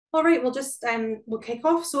All right, we'll kick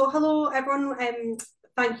off. So hello everyone.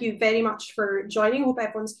 Thank you very much for joining. Hope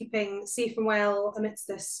everyone's keeping safe and well amidst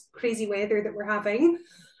this crazy weather that we're having.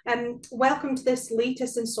 Welcome to this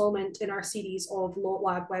latest instalment in our series of Law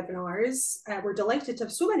Lab webinars. We're delighted to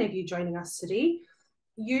have so many of you joining us today.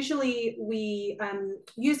 Usually we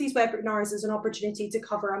use these webinars as an opportunity to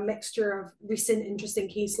cover a mixture of recent interesting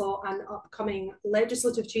case law and upcoming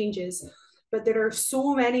legislative changes. But there are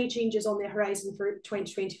so many changes on the horizon for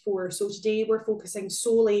 2024. So today we're focusing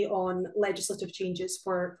solely on legislative changes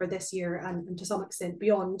for this year and to some extent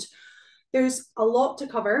beyond. There's a lot to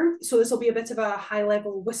cover. So this will be a bit of a high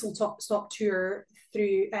level whistle-stop tour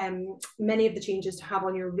through many of the changes to have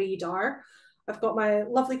on your radar. I've got my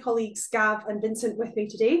lovely colleagues Gav and Vincent with me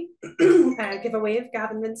today. Give a wave,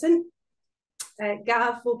 Gav and Vincent.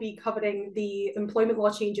 Gav will be covering the employment law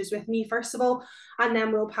changes with me first of all, and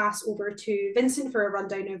then we'll pass over to Vincent for a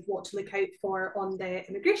rundown of what to look out for on the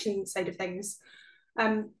immigration side of things.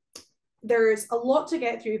 There's a lot to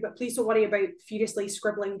get through, but please don't worry about furiously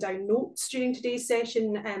scribbling down notes during today's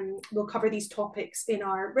session. We'll cover these topics in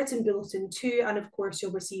our written bulletin too, and of course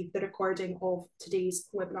you'll receive the recording of today's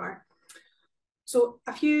webinar. So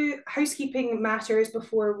a few housekeeping matters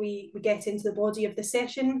before we get into the body of the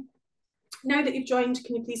session. Now that you've joined,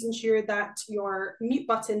 can you please ensure that your mute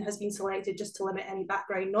button has been selected just to limit any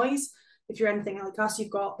background noise? If you're anything like us, you've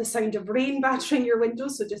got the sound of rain battering your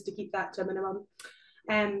windows, so just to keep that to a minimum.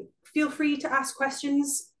 Feel free to ask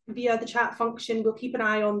questions via the chat function. We'll keep an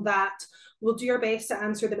eye on that. We'll do our best to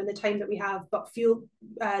answer them in the time that we have, but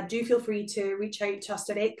do feel free to reach out to us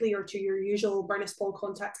directly or to your usual Burness Paul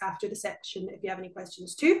contact after the session if you have any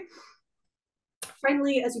questions too.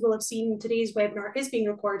 Finally, as you will have seen, today's webinar is being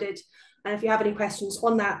recorded. And if you have any questions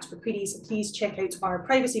on that or queries, please check out our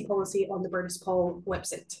privacy policy on the Burness Paul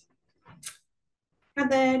website.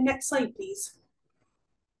 And then next slide, please.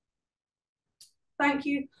 Thank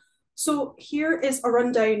you. So here is a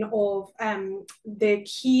rundown of the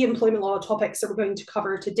key employment law topics that we're going to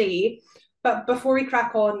cover today. But before we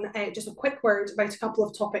crack on, just a quick word about a couple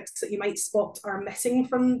of topics that you might spot are missing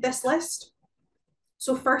from this list.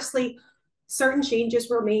 So firstly, certain changes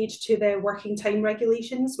were made to the working time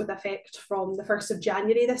regulations with effect from the 1st of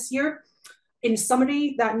January this year. In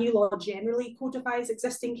summary, that new law generally codifies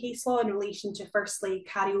existing case law in relation to firstly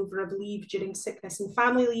carryover of leave during sickness and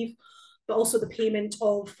family leave, but also the payment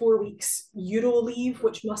of 4 weeks Euro leave,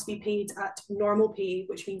 which must be paid at normal pay,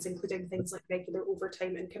 which means including things like regular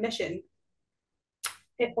overtime and commission.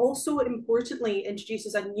 It also importantly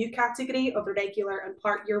introduces a new category of irregular and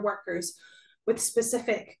part-year workers with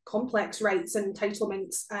specific complex rights and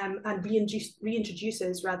entitlements, and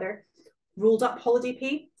reintroduces rolled up holiday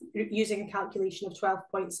pay using a calculation of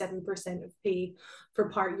 12.7% of pay for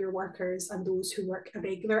part-year workers and those who work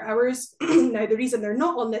irregular hours. Now, the reason they're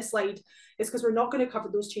not on this slide is because we're not going to cover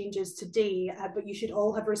those changes today, but you should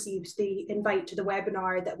all have received the invite to the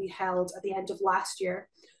webinar that we held at the end of last year,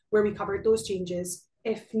 where we covered those changes.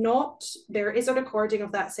 If not, there is a recording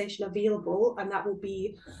of that session available, and that will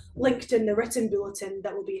be linked in the written bulletin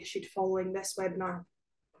that will be issued following this webinar.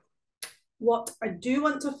 What I do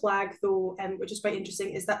want to flag though, which is quite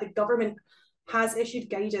interesting, is that the government has issued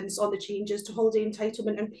guidance on the changes to holiday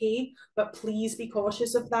entitlement and pay, but please be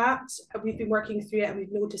cautious of that. We've been working through it and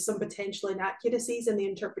we've noticed some potential inaccuracies in the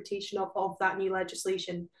interpretation of that new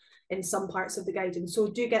legislation in some parts of the guidance. So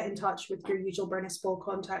do get in touch with your usual Burness Paul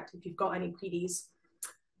contact if you've got any queries.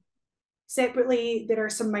 Separately, there are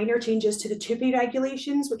some minor changes to the TUPE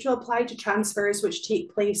regulations, which will apply to transfers which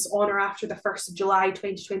take place on or after the 1st of July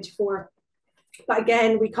 2024. But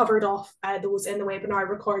again, we covered off those in the webinar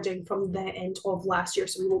recording from the end of last year,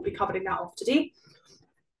 so we won't be covering that off today.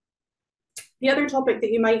 The other topic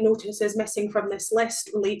that you might notice is missing from this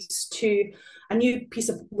list relates to a new piece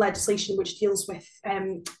of legislation which deals with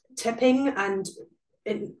tipping, and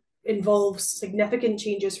it involves significant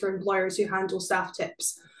changes for employers who handle staff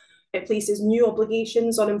tips. It places new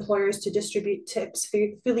obligations on employers to distribute tips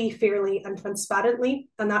fully, fairly and transparently,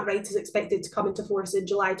 and that right is expected to come into force in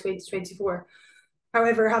July 2024.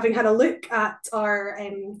 However, having had a look at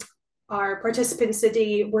our participants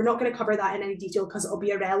today, we're not going to cover that in any detail because it'll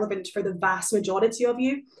be irrelevant for the vast majority of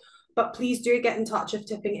you. But please do get in touch if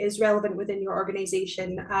tipping is relevant within your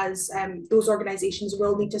organisation, as those organisations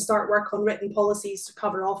will need to start work on written policies to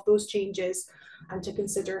cover off those changes and to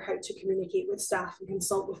consider how to communicate with staff and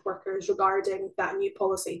consult with workers regarding that new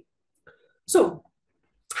policy. So,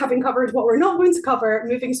 having covered what we're not going to cover,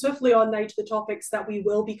 moving swiftly on now to the topics that we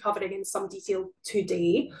will be covering in some detail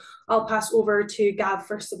today, I'll pass over to Gav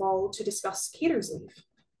first of all to discuss carers leave.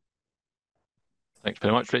 Thanks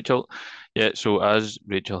very much, Rachel. Yeah, so as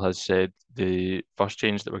Rachel has said, the first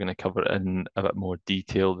change that we're going to cover in a bit more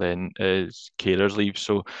detail then is carers leave.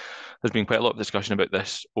 So there's been quite a lot of discussion about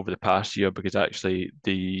this over the past year because actually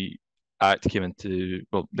the Act came into,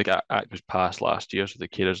 well, the Act was passed last year, so the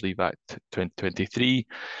Carers Leave Act 2023,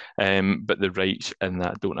 but the rights in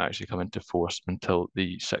that don't actually come into force until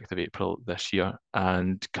the 6th of April this year.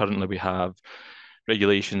 And currently we have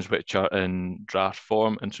regulations which are in draft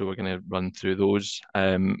form, and so we're going to run through those.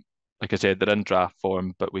 Like I said, they're in draft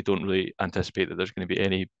form, but we don't really anticipate that there's going to be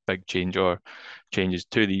any big change or changes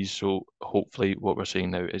to these. So hopefully what we're seeing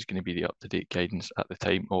now is going to be the up-to-date guidance at the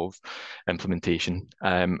time of implementation.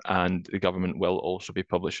 And the government will also be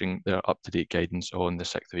publishing their up-to-date guidance on the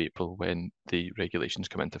 6th of April when the regulations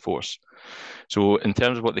come into force. So in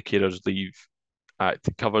terms of what the Carers Leave Act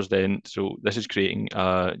covers then, so this is creating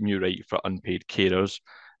a new right for unpaid carers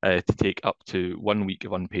to take up to 1 week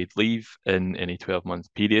of unpaid leave in any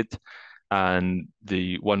 12-month period. And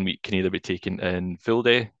the 1 week can either be taken in full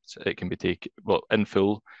day, so it can be taken, well, in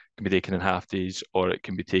full, can be taken in half days, or it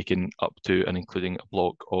can be taken up to and including a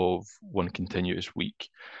block of one continuous week.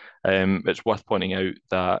 It's worth pointing out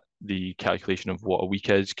that the calculation of what a week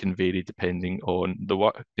is can vary depending on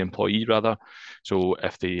the employee rather. So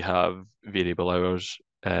if they have variable hours,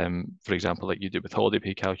 for example, like you do with holiday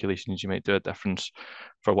pay calculations, you might do a difference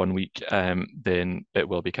for 1 week, then it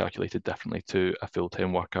will be calculated differently to a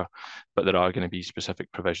full-time worker. But there are going to be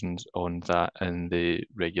specific provisions on that in the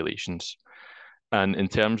regulations. And in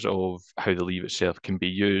terms of how the leave itself can be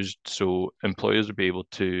used, so employers will be able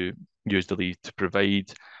to use the leave to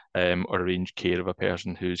provide or arrange care of a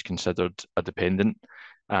person who's considered a dependent.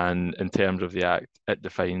 And in terms of the Act, it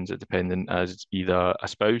defines a dependent as either a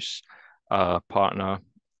spouse, a partner,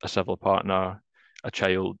 a civil partner, a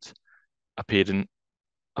child, a parent,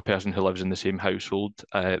 a person who lives in the same household.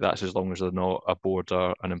 That's as long as they're not a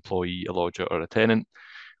boarder, an employee, a lodger, or a tenant,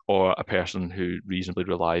 or a person who reasonably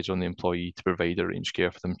relies on the employee to provide or arrange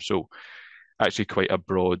care for them. So actually quite a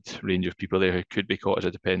broad range of people there who could be caught as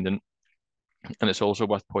a dependent. And it's also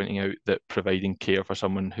worth pointing out that providing care for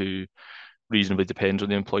someone who reasonably depends on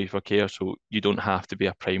the employee for care. So you don't have to be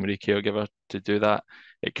a primary caregiver to do that.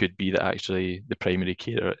 It could be that actually the primary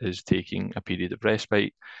carer is taking a period of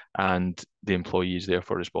respite and the employee is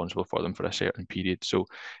therefore responsible for them for a certain period. So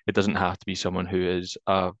it doesn't have to be someone who is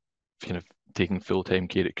a kind of taking full-time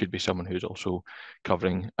care. It could be someone who's also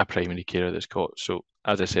covering a primary carer that's caught. So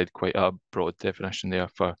as I said, quite a broad definition there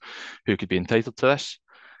for who could be entitled to this.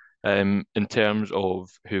 In terms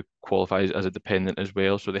of who qualifies as a dependent as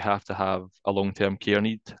well, so they have to have a long-term care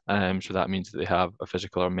need. So that means that they have a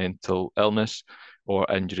physical or mental illness or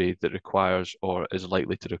injury that requires or is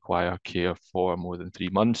likely to require care for more than 3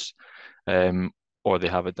 months, um, or they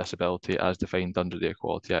have a disability as defined under the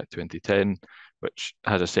Equality Act 2010, which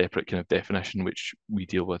has a separate kind of definition which we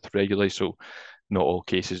deal with regularly. So not all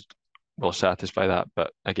cases will satisfy that,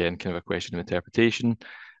 but again, kind of a question of interpretation.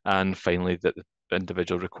 And finally, that the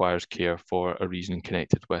individual requires care for a reason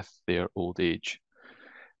connected with their old age.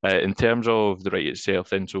 In terms of the right itself,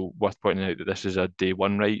 then, so worth pointing out that this is a day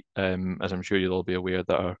one right, as I'm sure you'll all be aware,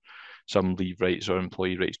 that are some leave rights or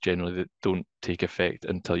employee rights generally that don't take effect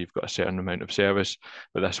until you've got a certain amount of service,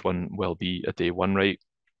 but this one will be a day one right.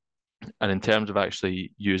 And in terms of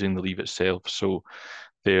actually using the leave itself, so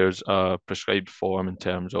there's a prescribed form in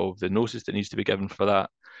terms of the notice that needs to be given for that.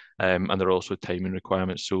 And there are also timing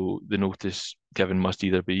requirements. So the notice given must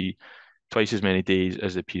either be twice as many days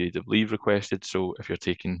as the period of leave requested. So if you're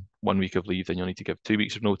taking 1 week of leave, then you'll need to give 2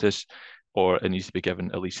 weeks of notice, or it needs to be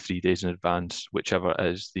given at least 3 days in advance, whichever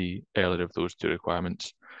is the earlier of those two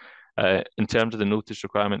requirements. In terms of the notice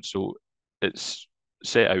requirements, so it's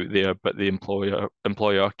set out there, but the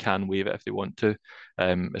employer can waive it if they want to.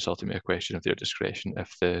 It's ultimately a question of their discretion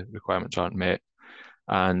if the requirements aren't met.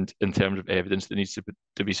 And in terms of evidence that needs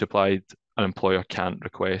to be supplied, an employer can't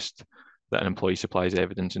request that an employee supplies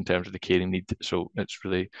evidence in terms of the caring need. So it's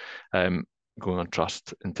really going on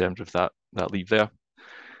trust in terms of that leave there.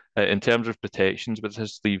 In terms of protections with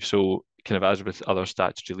this leave, so kind of as with other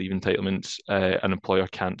statutory leave entitlements, an employer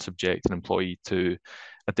can't subject an employee to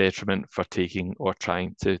a detriment for taking or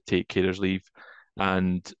trying to take carers leave.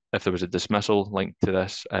 And if there was a dismissal linked to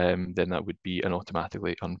this, then that would be an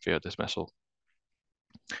automatically unfair dismissal.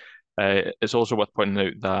 It's also worth pointing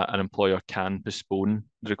out that an employer can postpone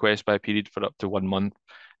the request by a period for up to 1 month,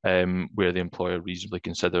 where the employer reasonably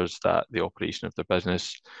considers that the operation of their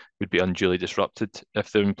business would be unduly disrupted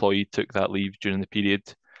if the employee took that leave during the period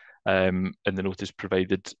in the notice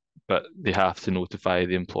provided, but they have to notify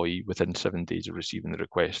the employee within 7 days of receiving the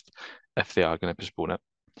request if they are going to postpone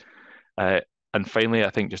it. And finally, I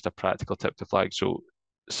think just a practical tip to flag. So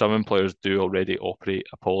some employers do already operate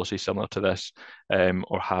a policy similar to this,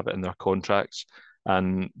 or have it in their contracts.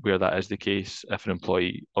 And where that is the case, if an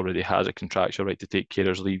employee already has a contractual right to take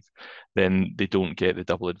carers leave, then they don't get the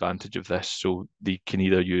double advantage of this. So they can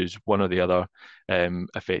either use one or the other.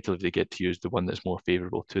 Effectively, they get to use the one that's more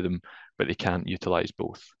favourable to them, but they can't utilise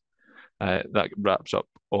both. That wraps up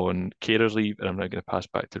on carers leave, and I'm now going to pass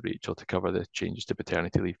back to Rachel to cover the changes to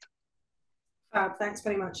paternity leave. Fab, thanks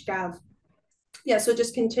very much, Gav. Yeah, so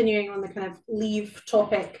just continuing on the kind of leave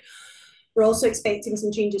topic, we're also expecting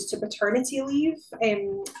some changes to paternity leave,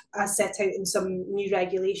 as set out in some new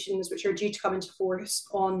regulations, which are due to come into force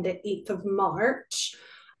on the 8th of March.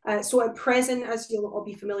 So at present, as you'll all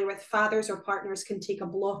be familiar with, fathers or partners can take a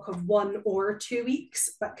block of 1 or 2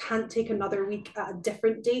 weeks, but can't take another week at a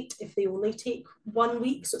different date if they only take 1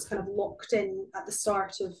 week. So it's kind of locked in at the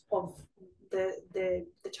start of the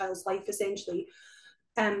child's life, essentially.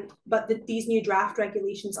 But these new draft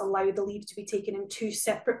regulations allow the leave to be taken in 2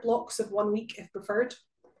 separate blocks of 1 week if preferred.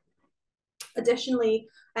 Additionally,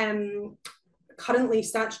 currently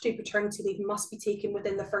statutory paternity leave must be taken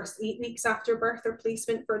within the first 8 weeks after birth or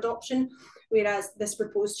placement for adoption, whereas this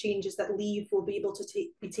proposed change is that leave will be able to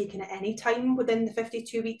be taken at any time within the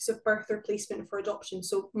 52 weeks of birth or placement for adoption,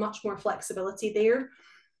 so much more flexibility there.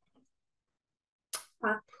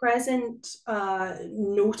 At present,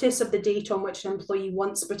 notice of the date on which an employee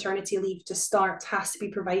wants paternity leave to start has to be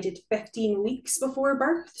provided 15 weeks before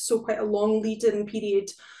birth, so quite a long lead-in period.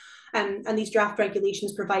 And these draft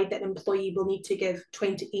regulations provide that an employee will need to give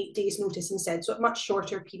 28 days notice instead, so a much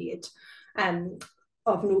shorter period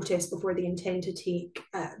of notice before they intend to take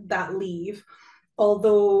that leave.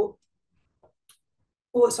 Although,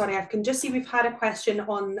 oh, sorry, I can just see we've had a question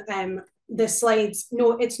on the slides.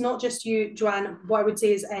 No, it's not just you, Joanne. What I would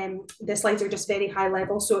say is the slides are just very high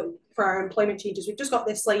level. So for our employment changes, we've just got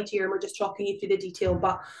this slide here and we're just talking you through the detail.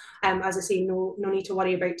 But as I say, no need to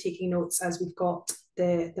worry about taking notes, as we've got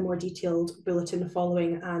the more detailed bulletin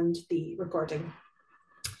following and the recording.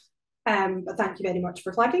 But thank you very much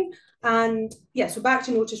for flagging. And yeah, so back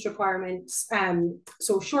to notice requirements.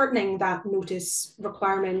 So shortening that notice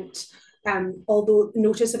requirement, although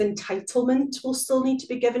notice of entitlement will still need to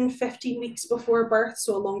be given 15 weeks before birth,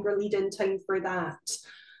 so a longer lead-in time for that.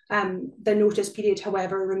 The notice period,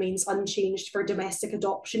 however, remains unchanged for domestic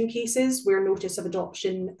adoption cases, where notice of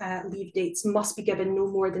adoption leave dates must be given no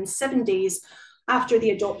more than 7 days after the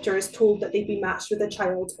adopter is told that they've been matched with a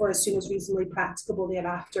child, or as soon as reasonably practicable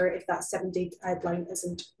thereafter, if that 7-day deadline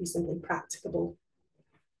isn't reasonably practicable.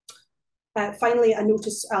 Finally, a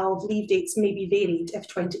notice of leave dates may be varied if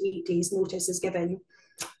 28 days notice is given.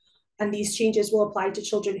 And these changes will apply to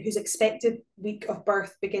children whose expected week of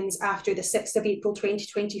birth begins after the 6th of April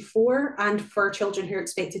 2024, and for children who are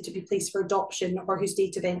expected to be placed for adoption or whose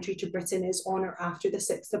date of entry to Britain is on or after the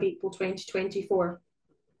 6th of April 2024.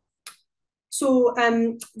 So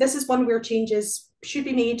this is one where changes should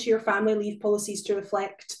be made to your family leave policies to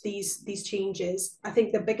reflect these changes. I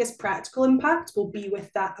think the biggest practical impact will be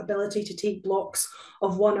with that ability to take blocks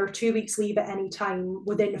of 1 or 2 weeks leave at any time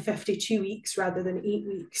within 52 weeks rather than 8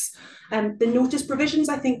 weeks. The notice provisions,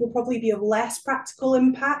 I think, will probably be of less practical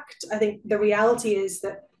impact. I think the reality is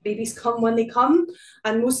that babies come when they come,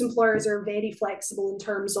 and most employers are very flexible in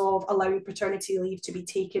terms of allowing paternity leave to be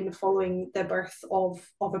taken following the birth of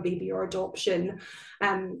a baby or adoption,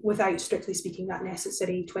 without, strictly speaking, that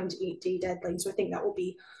necessary 28-day deadline. So I think that will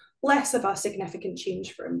be less of a significant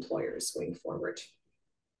change for employers going forward.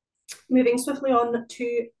 Moving swiftly on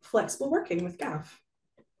to flexible working with Gav.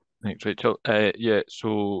 Thanks, Rachel. Yeah,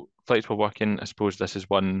 so flexible working, I suppose this is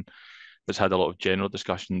one that's had a lot of general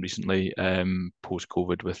discussion recently,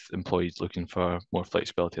 post-COVID, with employees looking for more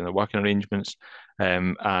flexibility in their working arrangements.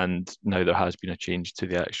 And now there has been a change to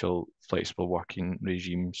the actual flexible working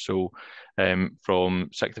regime. So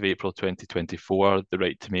from 6th of April 2024, the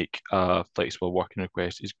right to make a flexible working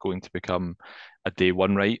request is going to become a day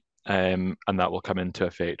one right. And that will come into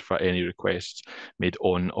effect for any requests made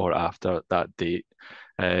on or after that date.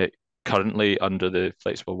 Currently, under the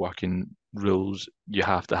flexible working rules, you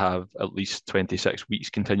have to have at least 26 weeks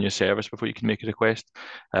continuous service before you can make a request.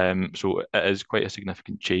 So it is quite a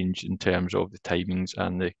significant change in terms of the timings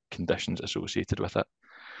and the conditions associated with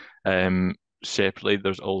it. Separately,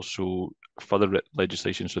 there's also further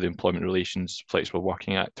legislation, so the Employment Relations Flexible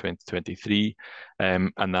Working Act 2023,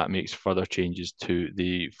 and that makes further changes to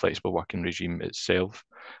the flexible working regime itself.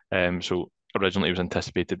 So originally it was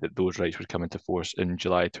anticipated that those rights would come into force in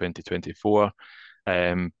July 2024,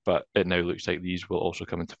 but it now looks like these will also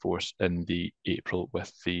come into force in the April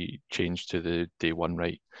with the change to the day one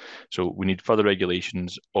right. So we need further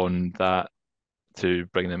regulations on that to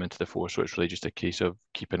bring them into the force. So it's really just a case of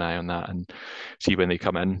keep an eye on that and see when they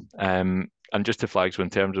come in. And just to flag, so in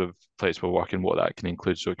terms of flexible working, what that can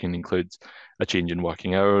include, so it can include a change in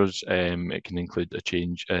working hours, it can include a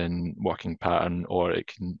change in working pattern, or it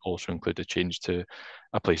can also include a change to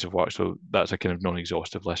a place of work. So that's a kind of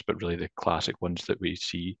non-exhaustive list, but really the classic ones that we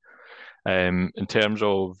see. In terms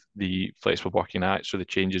of the Flexible Working Act, so the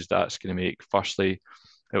changes that's going to make, firstly,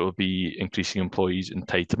 it will be increasing employees'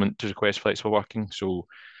 entitlement to request flexible working. So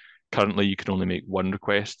currently you can only make one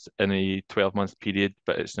request in a 12-month period,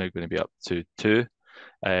 but it's now going to be up to two.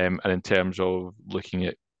 And in terms of looking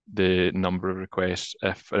at the number of requests,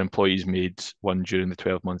 if an employee's made one during the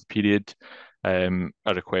 12-month period, a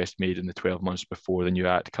request made in the 12 months before the new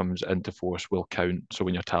act comes into force will count. So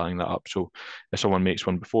when you're tallying that up, so if someone makes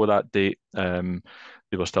one before that date,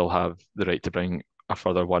 they will still have the right to bring a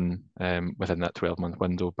further one within that 12-month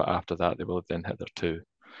window, but after that they will have then hit their two.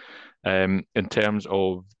 In terms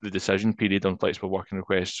of the decision period on flexible working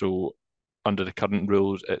requests, so under the current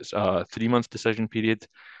rules, it's a 3-month decision period,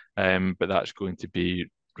 but that's going to be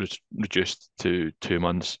reduced to 2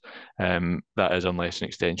 months. That is unless an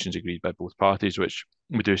extension is agreed by both parties, which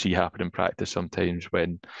we do see happen in practice sometimes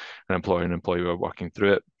when an employer and employee are working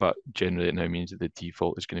through it, but generally it now means that the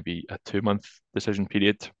default is going to be a 2-month decision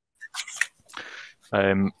period.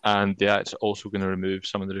 And the Act's also going to remove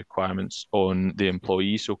some of the requirements on the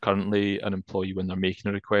employee. So currently, an employee, when they're making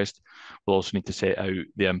a request, will also need to set out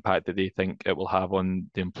the impact that they think it will have on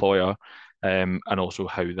the employer, and also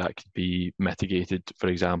how that could be mitigated. For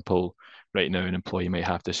example, right now, an employee might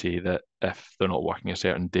have to say that if they're not working a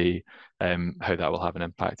certain day, how that will have an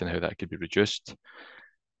impact and how that could be reduced.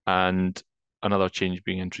 And another change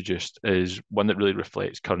being introduced is one that really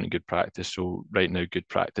reflects current good practice. So right now, good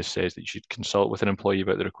practice says that you should consult with an employee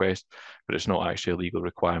about the request, but it's not actually a legal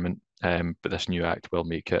requirement. But this new act will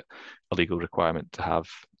make it a legal requirement to have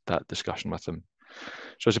that discussion with them.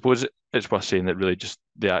 So I suppose it's worth saying that really just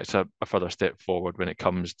the act's a further step forward when it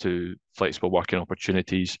comes to flexible working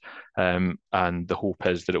opportunities. And the hope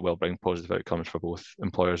is that it will bring positive outcomes for both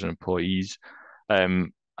employers and employees.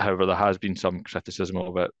 However, there has been some criticism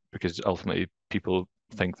of it because ultimately people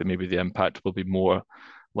think that maybe the impact will be more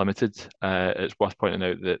limited. It's worth pointing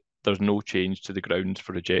out that there's no change to the grounds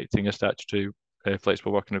for rejecting a statutory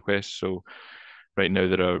flexible working request. So right now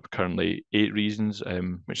there are currently 8 reasons,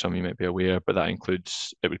 which some of you might be aware, but that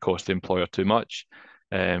includes it would cost the employer too much,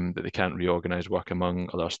 that they can't reorganise work among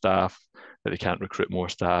other staff, that they can't recruit more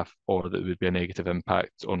staff, or that there would be a negative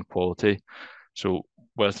impact on quality. So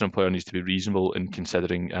whilst an employer needs to be reasonable in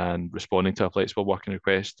considering and responding to a flexible working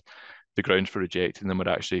request, the grounds for rejecting them are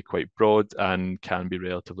actually quite broad and can be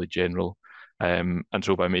relatively general. And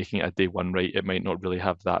so by making it a day one right, it might not really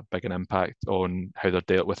have that big an impact on how they're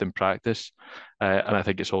dealt with in practice. And I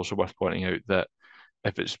think it's also worth pointing out that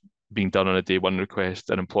if it's being done on a day one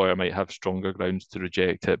request, an employer might have stronger grounds to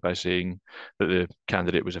reject it by saying that the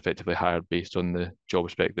candidate was effectively hired based on the job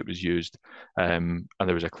spec that was used, and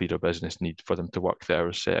there was a clearer business need for them to work the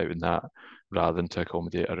hours set out in that rather than to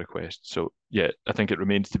accommodate a request. So yeah, I think it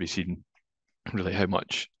remains to be seen really how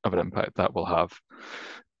much of an impact that will have.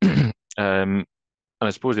 And I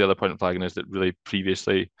suppose the other point of flagging is that really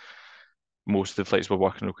previously most of the flexible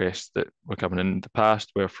working requests that were coming in the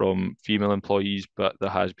past were from female employees, but there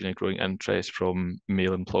has been a growing interest from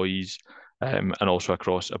male employees, and also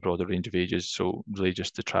across a broader range of ages. So really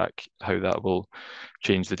just to track how that will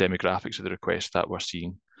change the demographics of the requests that we're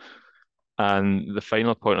seeing. And the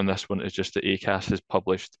final point on this one is just that ACAS has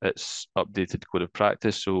published its updated code of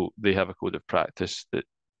practice. So they have a code of practice that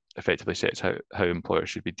effectively sets out how employers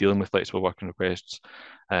should be dealing with flexible working requests,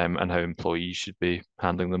 and how employees should be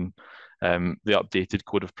handling them. The updated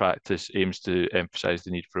code of practice aims to emphasise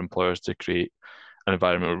the need for employers to create an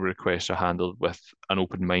environment where requests are handled with an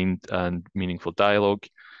open mind and meaningful dialogue.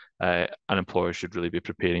 And employers should really be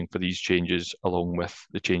preparing for these changes along with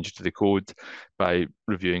the changes to the code by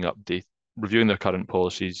reviewing their current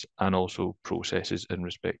policies and also processes in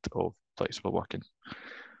respect of flexible working.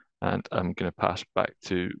 And I'm going to pass back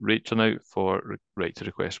to Rachel now for right to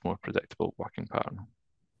request more predictable working pattern.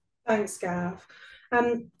 Thanks, Gav.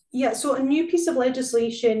 Yeah, so a new piece of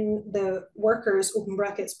legislation, the Workers, open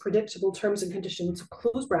brackets, Predictable Terms and Conditions,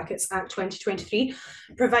 close brackets, Act 2023,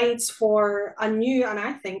 provides for a new and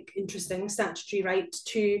I think interesting statutory right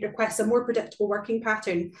to request a more predictable working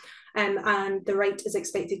pattern. And the right is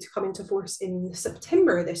expected to come into force in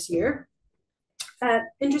September this year.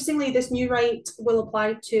 Interestingly, this new right will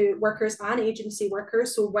apply to workers and agency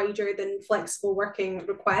workers, so wider than flexible working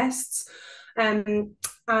requests. And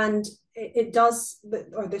And it does,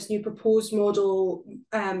 or this new proposed model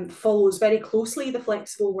follows very closely the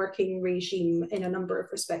flexible working regime in a number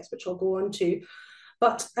of respects, which I'll go on to.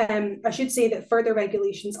 But I should say that further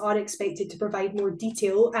regulations are expected to provide more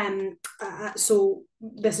detail. So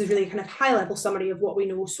this is really kind of high-level summary of what we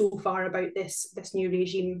know so far about this new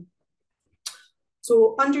regime.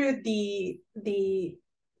 So under the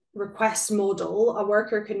request model, a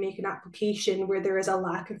worker can make an application where there is a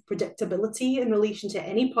lack of predictability in relation to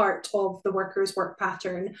any part of the worker's work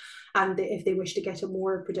pattern, and if they wish to get a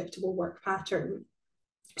more predictable work pattern.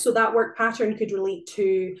 So that work pattern could relate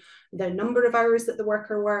to the number of hours that the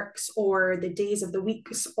worker works, or the days of the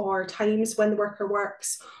weeks or times when the worker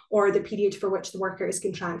works, or the period for which the worker is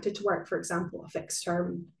contracted to work, for example, a fixed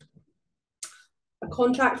term. A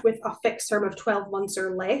contract with a fixed term of 12 months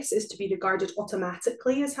or less is to be regarded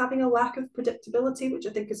automatically as having a lack of predictability, which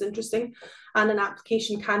I think is interesting. And an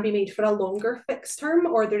application can be made for a longer fixed term,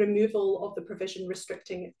 or the removal of the provision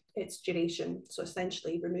restricting its duration. So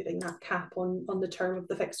essentially removing that cap on the term of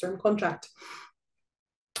the fixed term contract.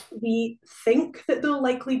 We think that there'll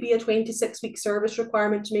likely be a 26-week service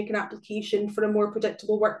requirement to make an application for a more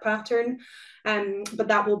predictable work pattern, but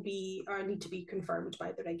that will be need to be confirmed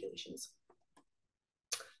by the regulations.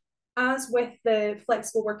 As with the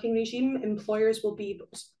flexible working regime, employers will be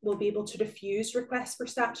able to refuse requests for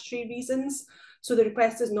statutory reasons. So the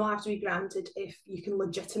request does not have to be granted if you can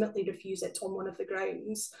legitimately refuse it on one of the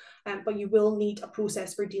grounds, but you will need a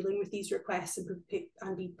process for dealing with these requests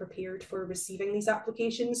and be prepared for receiving these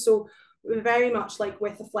applications. So very much like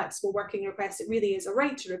with a flexible working request, it really is a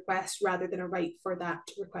right to request rather than a right for that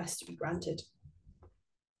request to be granted.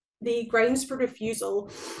 The grounds for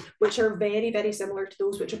refusal, which are very, very similar to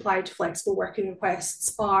those which apply to flexible working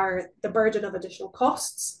requests, are the burden of additional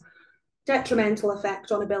costs, detrimental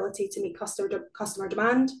effect on ability to meet customer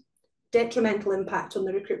demand, detrimental impact on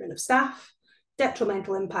the recruitment of staff,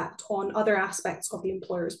 detrimental impact on other aspects of the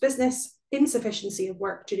employer's business, insufficiency of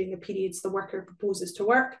work during the periods the worker proposes to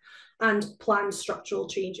work, and planned structural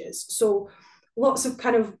changes. So lots of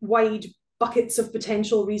kind of wide buckets of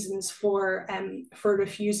potential reasons for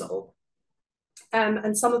refusal.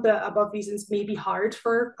 And some of the above reasons may be hard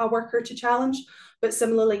for a worker to challenge, but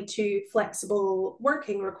similarly to flexible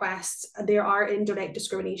working requests, there are indirect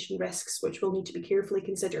discrimination risks which will need to be carefully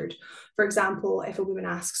considered. For example, if a woman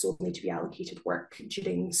asks only to be allocated work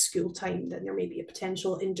during school time, then there may be a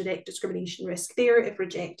potential indirect discrimination risk there if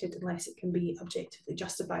rejected, unless it can be objectively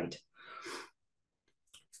justified.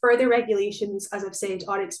 Further regulations, as I've said,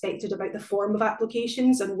 are expected about the form of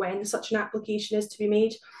applications and when such an application is to be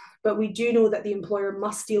made, but we do know that the employer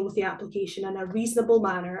must deal with the application in a reasonable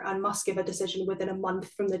manner and must give a decision within a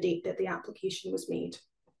month from the date that the application was made.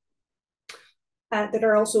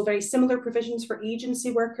 There are also very similar provisions for agency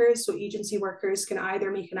workers. So agency workers can either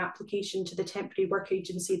make an application to the temporary work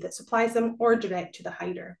agency that supplies them or direct to the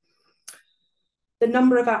hirer. The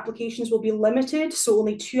number of applications will be limited, so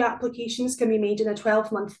only 2 applications can be made in a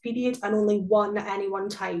 12-month period and only 1 at any one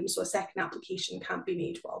time. So a second application can't be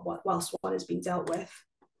made whilst one is being dealt with.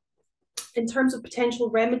 In terms of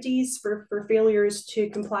potential remedies for failures to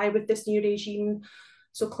comply with this new regime,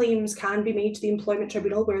 so claims can be made to the Employment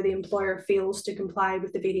Tribunal where the employer fails to comply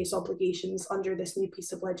with the various obligations under this new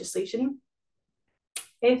piece of legislation.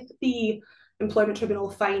 If the Employment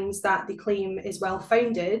Tribunal finds that the claim is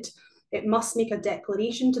well-founded, it must make a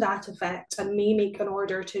declaration to that effect and may make an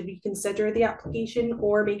order to reconsider the application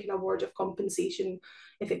or make an award of compensation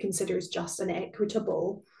if it considers just and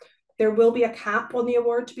equitable. There will be a cap on the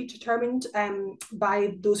award to be determined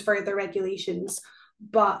by those further regulations,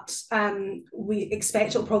 but we expect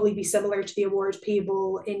it'll probably be similar to the award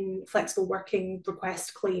payable in flexible working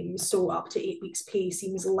request claims, so up to 8 weeks pay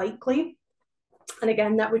seems likely. And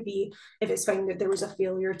again, that would be if it's found that there was a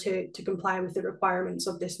failure to comply with the requirements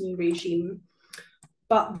of this new regime.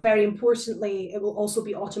 But very importantly, it will also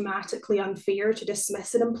be automatically unfair to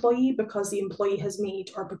dismiss an employee because the employee has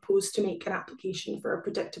made or proposed to make an application for a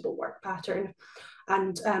predictable work pattern.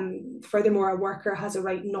 And furthermore, a worker has a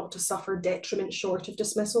right not to suffer detriment short of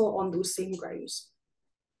dismissal on those same grounds.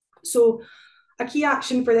 So a key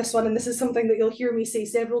action for this one, and this is something that you'll hear me say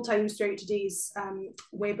several times throughout today's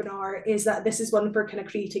webinar, is that this is one for kind of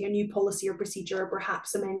creating a new policy or procedure, or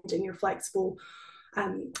perhaps amending your flexible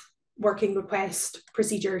working request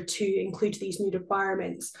procedure to include these new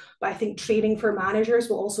requirements. But I think training for managers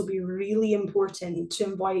will also be really important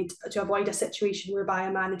to avoid a situation whereby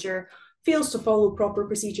a manager fails to follow proper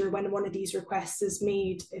procedure when one of these requests is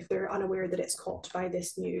made if they're unaware that it's caught by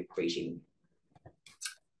this new regime.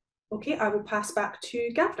 Okay, I will pass back to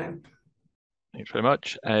Gav now. Thanks very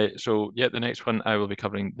much. So yeah, the next one I will be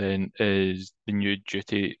covering then is the new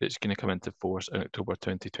duty that's going to come into force in October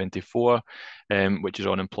 2024, which is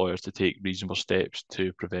on employers to take reasonable steps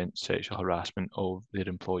to prevent sexual harassment of their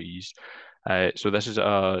employees. So this is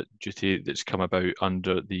a duty that's come about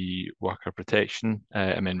under the Worker Protection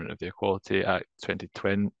Amendment of the Equality Act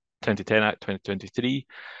 2010 Act 2023.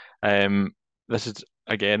 This is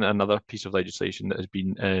again another piece of legislation that has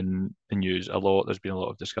been in the news a lot. There's been a lot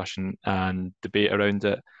of discussion and debate around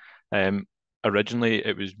it. Originally,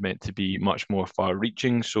 it was meant to be much more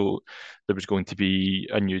far-reaching, so there was going to be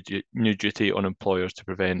a new duty on employers to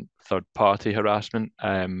prevent third-party harassment,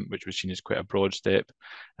 which was seen as quite a broad step.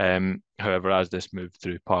 However, as this moved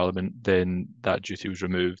through Parliament, then that duty was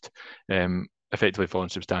removed, effectively following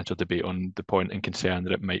substantial debate on the point and concern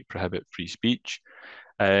that it might prohibit free speech.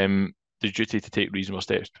 The duty to take reasonable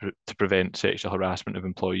steps to prevent sexual harassment of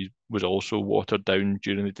employees was also watered down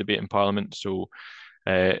during the debate in Parliament. So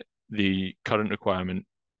the current requirement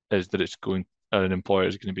is that an employer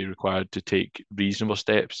is going to be required to take reasonable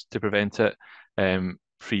steps to prevent it.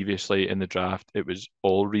 Previously in the draft, it was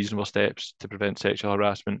all reasonable steps to prevent sexual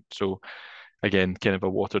harassment. So again, kind of a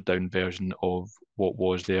watered down version of what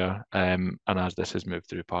was there, and as this has moved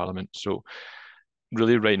through Parliament. So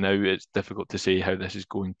really right now it's difficult to say how this is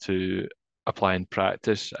going to apply in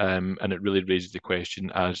practice, and it really raises the question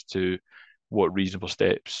as to what reasonable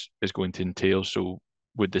steps is going to entail. So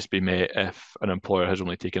would this be met if an employer has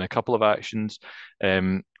only taken a couple of actions,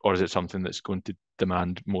 or is it something that's going to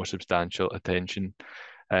demand more substantial attention?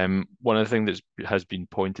 One of the things that has been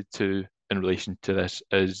pointed to in relation to this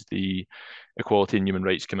is the Equality and Human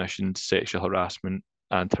Rights Commission's sexual harassment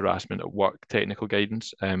and harassment at work technical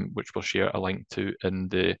guidance, which we'll share a link to in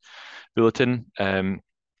the bulletin.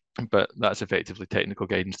 But that's effectively technical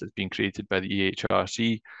guidance that's been created by the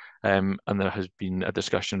EHRC, and there has been a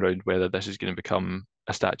discussion around whether this is going to become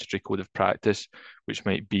a statutory code of practice, which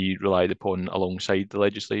might be relied upon alongside the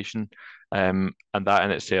legislation. And that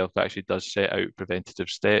in itself actually does set out preventative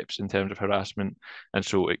steps in terms of harassment. And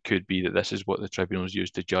so it could be that this is what the tribunals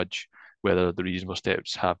use to judge whether the reasonable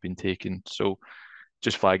steps have been taken. So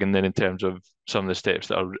just flagging then in terms of some of the steps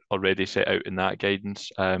that are already set out in that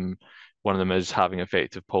guidance. One of them is having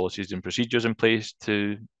effective policies and procedures in place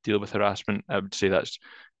to deal with harassment. I would say that's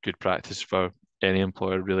good practice for any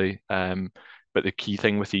employer, really. But the key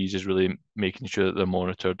thing with these is really making sure that they're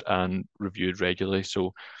monitored and reviewed regularly.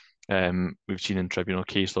 So we've seen in tribunal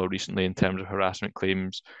case law recently in terms of harassment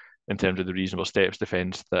claims, in terms of the reasonable steps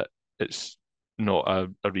defence, that it's not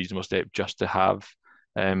a reasonable step just to have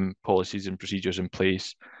policies and procedures in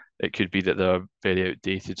place. It could be that they're very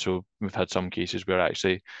outdated. So we've had some cases where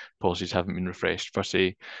actually policies haven't been refreshed for,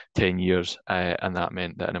 say, 10 years, and that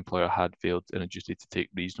meant that an employer had failed in a duty to take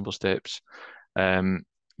reasonable steps.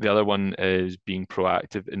 The other one is being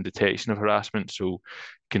proactive in detection of harassment. So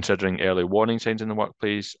considering early warning signs in the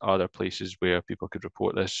workplace, are there places where people could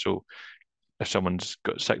report this? So if someone's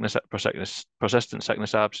got persistent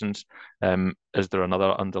sickness absence, is there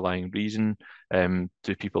another underlying reason?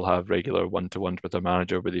 Do people have regular one-to-ones with their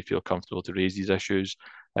manager where they feel comfortable to raise these issues?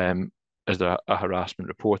 Is there a harassment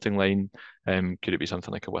reporting line? Could it be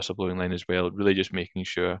something like a whistleblowing line as well? Really just making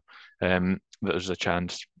sure that there's a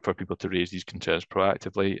chance for people to raise these concerns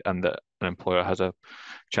proactively and that an employer has a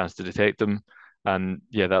chance to detect them. And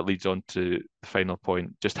yeah, that leads on to the final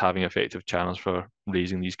point, just having effective channels for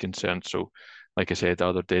raising these concerns. So, like I said,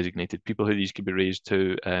 are there designated people who these could be raised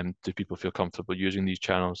to? Do people feel comfortable using these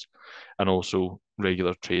channels? And also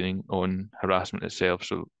regular training on harassment itself.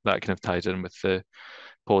 So that kind of ties in with the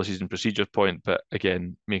policies and procedures point, but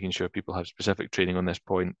again, making sure people have specific training on this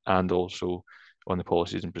point and also on the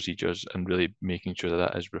policies and procedures and really making sure that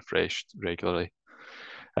that is refreshed regularly.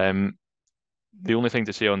 The only thing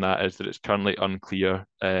to say on that is that it's currently unclear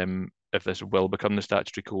if this will become the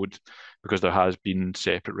statutory code, because there has been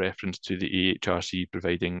separate reference to the EHRC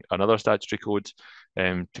providing another statutory code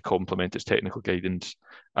to complement its technical guidance,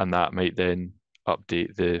 and that might then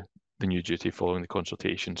update the new duty following the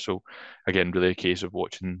consultation. So again, really a case of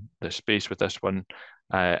watching this space with this one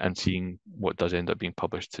and seeing what does end up being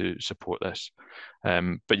published to support this.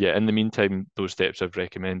 But yeah, in the meantime, those steps I've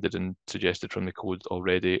recommended and suggested from the code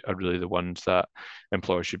already are really the ones that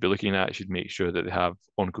employers should be looking at, should make sure that they have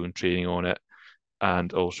ongoing training on it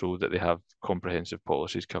and also that they have comprehensive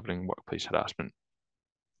policies covering workplace harassment.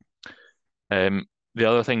 The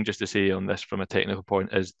other thing just to say on this from a technical point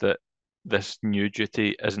is that this new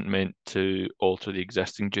duty isn't meant to alter the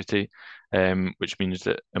existing duty, which means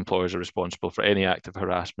that employers are responsible for any act of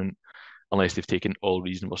harassment unless they've taken all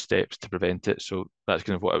reasonable steps to prevent it. So that's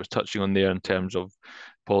kind of what I was touching on there in terms of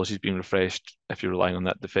policies being refreshed. If you're relying on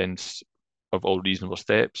that defence, of all reasonable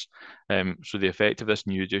steps. So the effect of this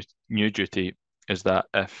new duty is that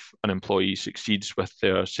if an employee succeeds with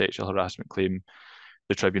their sexual harassment claim,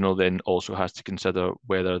 the tribunal then also has to consider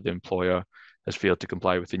whether the employer has failed to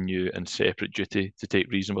comply with the new and separate duty to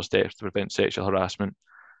take reasonable steps to prevent sexual harassment.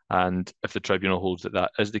 And if the tribunal holds that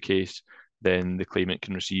that is the case, then the claimant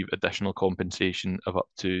can receive additional compensation of up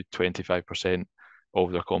to 25%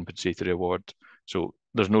 of their compensatory award. So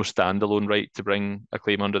there's no standalone right to bring a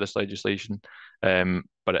claim under this legislation,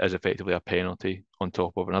 but it is effectively a penalty on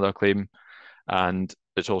top of another claim. And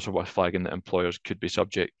it's also worth flagging that employers could be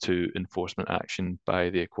subject to enforcement action by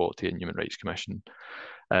the Equality and Human Rights Commission.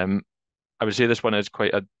 I would say this one is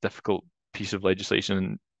quite a difficult piece of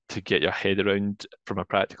legislation to get your head around from a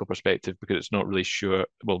practical perspective, because it's not really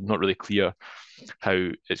not really clear how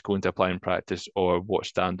it's going to apply in practice or what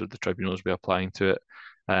standard the tribunals will be applying to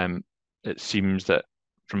it. It seems that,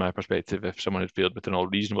 from my perspective, if someone had failed within all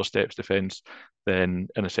reasonable steps defence, then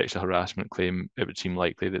in a sexual harassment claim, it would seem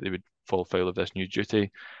likely that they would fall foul of this new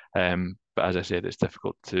duty. But as I said, it's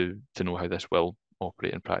difficult to know how this will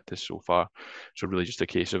operate in practice so far. So really just a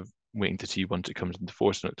case of waiting to see once it comes into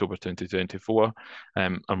force in October 2024,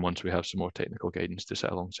 and once we have some more technical guidance to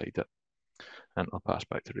sit alongside it. And I'll pass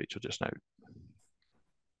back to Rachel just now.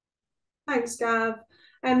 Thanks, Gav.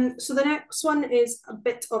 So the next one is a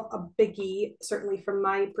bit of a biggie, certainly from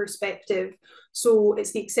my perspective. So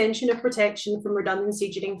it's the extension of protection from redundancy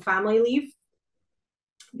during family leave.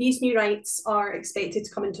 These new rights are expected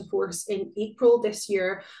to come into force in April this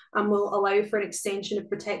year and will allow for an extension of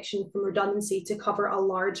protection from redundancy to cover a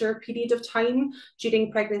larger period of time during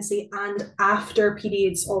pregnancy and after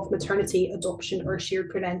periods of maternity, adoption, or shared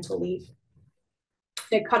parental leave.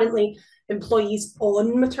 Now, currently, employees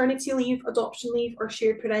on maternity leave, adoption leave, or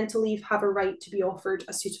shared parental leave have a right to be offered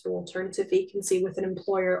a suitable alternative vacancy with an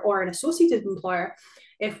employer or an associated employer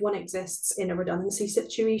if one exists in a redundancy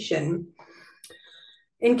situation.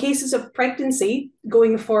 In cases of pregnancy,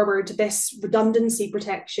 going forward, this redundancy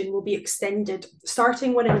protection will be extended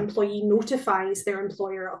starting when an employee notifies their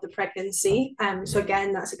employer of the pregnancy. So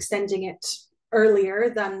again, that's extending it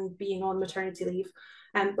earlier than being on maternity leave.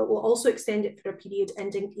 But we'll also extend it for a period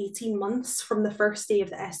ending 18 months from the first day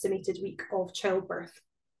of the estimated week of childbirth.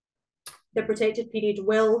 The protected period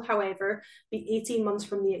will, however, be 18 months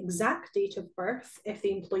from the exact date of birth if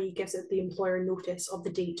the employee gives the employer notice of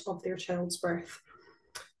the date of their child's birth.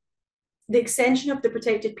 The extension of the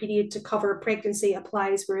protected period to cover pregnancy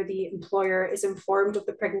applies where the employer is informed of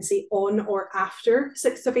the pregnancy on or after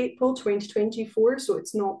 6th of April 2024, so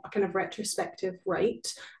it's not a kind of retrospective right.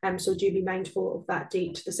 So do be mindful of that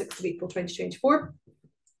date, the 6th of April 2024.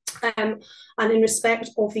 And in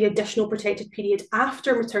respect of the additional protected period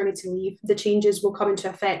after maternity leave, the changes will come into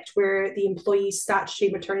effect where the employee's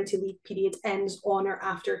statutory maternity leave period ends on or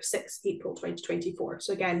after 6th April 2024.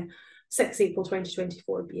 So again, 6th April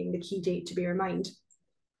 2024 being the key date to bear in mind.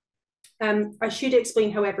 I should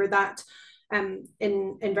explain, however, that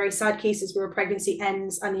in very sad cases where a pregnancy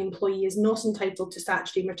ends and the employee is not entitled to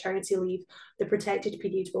statutory maternity leave, the protected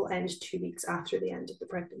period will end 2 weeks after the end of the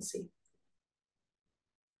pregnancy.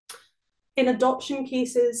 In adoption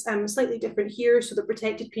cases, slightly different here. So the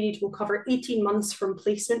protected period will cover 18 months from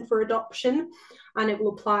placement for adoption, and it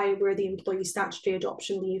will apply where the employee's statutory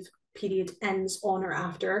adoption leave period ends on or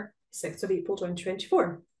after 6th of April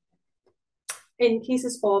 2024. In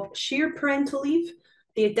cases of shared parental leave,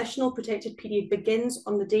 the additional protected period begins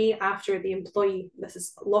on the day after the employee, this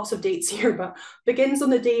is lots of dates here, but begins on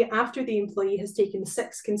the day after the employee has taken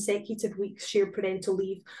 6 consecutive weeks shared parental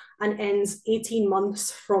leave and ends 18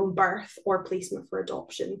 months from birth or placement for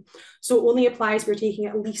adoption. So it only applies where taking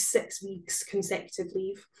at least 6 weeks consecutive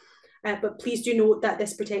leave. But please do note that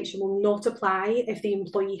this protection will not apply if the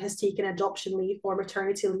employee has taken adoption leave or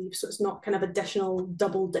maternity leave, so it's not kind of additional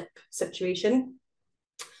double dip situation.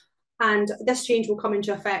 And this change will come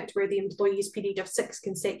into effect where the employee's period of 6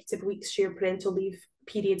 consecutive weeks shared parental leave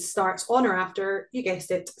period starts on or after, you guessed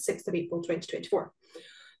it, 6th of April 2024.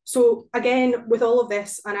 So again, with all of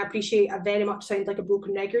this, and I appreciate I very much sound like a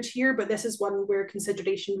broken record here, but this is one where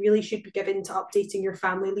consideration really should be given to updating your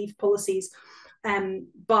family leave policies.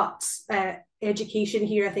 But education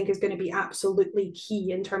here, I think, is going to be absolutely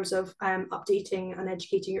key in terms of updating and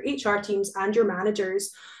educating your HR teams and your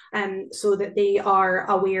managers so that they are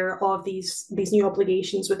aware of these new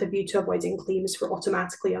obligations with a view to avoiding claims for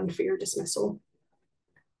automatically unfair dismissal.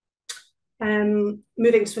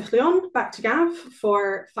 Moving swiftly on, back to Gav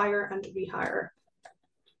for fire and rehire.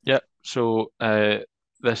 Yeah, so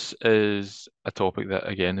this is a topic that,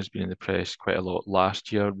 again, has been in the press quite a lot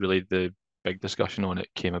last year. Really, the big discussion on it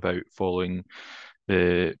came about following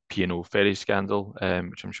the P&O ferry scandal,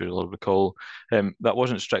 which I'm sure you'll all recall. That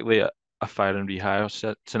wasn't strictly a fire and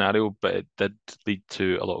rehire scenario, but it did lead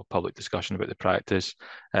to a lot of public discussion about the practice.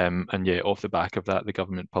 And yeah, off the back of that, the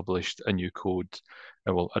government published a new code,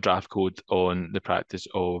 well, a draft code on the practice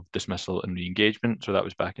of dismissal and re-engagement. So that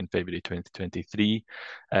was back in February 2023.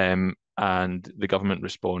 And the government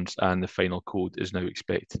response and the final code is now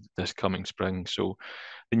expected this coming spring. So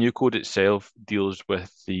the new code itself deals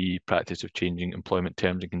with the practice of changing employment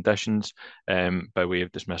terms and conditions by way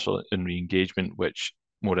of dismissal and re-engagement, which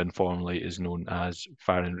more informally is known as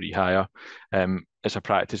fire and rehire. It's a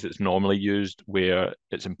practice that's normally used where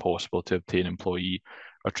it's impossible to obtain employee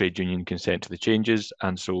or trade union consent to the changes,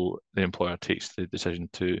 and so the employer takes the decision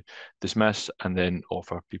to dismiss and then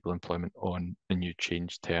offer people employment on the new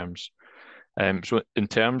changed terms. So in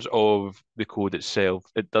terms of the code itself,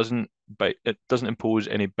 it doesn't impose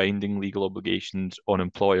any binding legal obligations on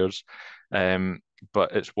employers,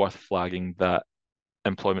 but it's worth flagging that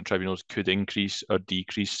employment tribunals could increase or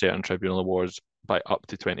decrease certain tribunal awards by up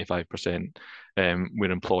to 25%,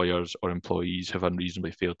 where employers or employees have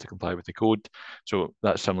unreasonably failed to comply with the code. So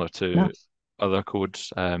that's similar to other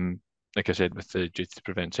codes. Like I said, with the duty to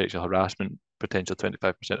prevent sexual harassment, potential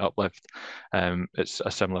 25% uplift. It's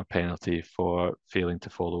a similar penalty for failing to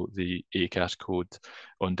follow the ACAS code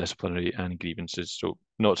on disciplinary and grievances. So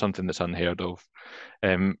not something that's unheard of.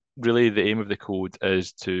 Really, the aim of the code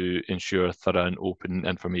is to ensure thorough and open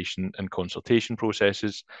information and consultation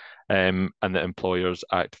processes, and that employers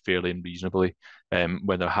act fairly and reasonably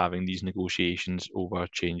when they're having these negotiations over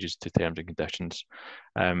changes to terms and conditions.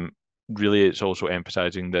 Really, it's also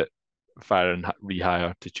emphasising that fire and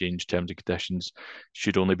rehire to change terms and conditions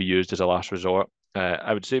should only be used as a last resort.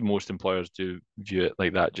 I would say most employers do view it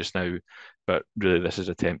like that just now, but really this is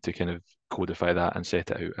an attempt to kind of codify that and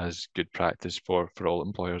set it out as good practice for all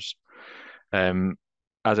employers.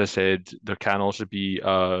 As I said, there can also be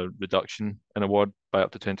a reduction in award by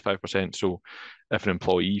up to 25%. So if an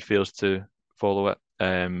employee fails to follow it,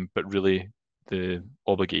 but really the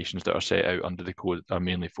obligations that are set out under the code are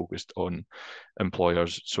mainly focused on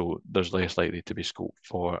employers, so there's less likely to be scope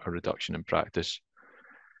for a reduction in practice.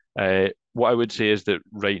 What I would say is that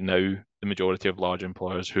right now, the majority of large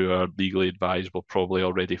employers who are legally advised will probably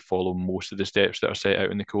already follow most of the steps that are set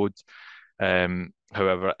out in the code.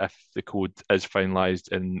 However, if the code is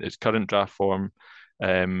finalised in its current draft form,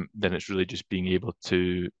 then it's really just being able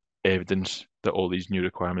to evidence that all these new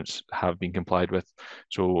requirements have been complied with.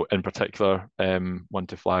 So in particular, one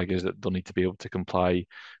to flag is that they'll need to be able to comply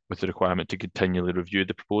with the requirement to continually review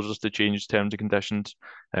the proposals to change terms and conditions,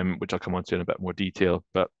 which I'll come on to in a bit more detail.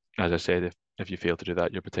 But as I said, if you fail to do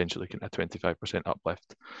that, you're potentially looking at a 25%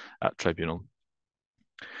 uplift at tribunal.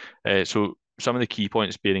 So some of the key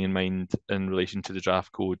points bearing in mind in relation to the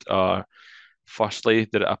draft code are, firstly,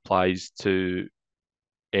 that it applies to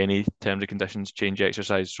any terms and conditions change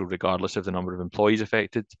exercise, so regardless of the number of employees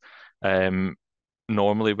affected.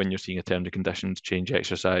 Normally, when you're seeing a terms and conditions change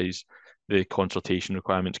exercise, the consultation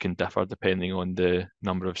requirements can differ depending on the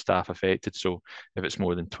number of staff affected. So if it's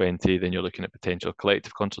more than 20, then you're looking at potential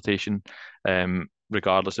collective consultation.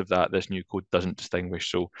 Regardless of that, this new code doesn't distinguish.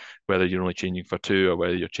 So whether you're only changing for 2 or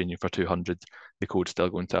whether you're changing for 200, the code's still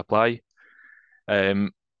going to apply.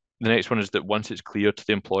 The next one is that once it's clear to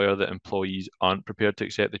the employer that employees aren't prepared to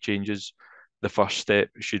accept the changes, the first step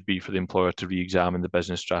should be for the employer to re-examine the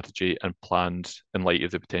business strategy and plans in light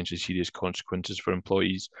of the potentially serious consequences for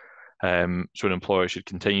employees. So an employer should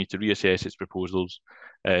continue to reassess its proposals,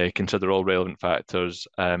 consider all relevant factors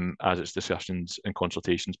as its discussions and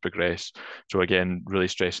consultations progress. So again, really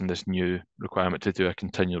stressing this new requirement to do a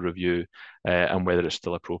continual review and whether it's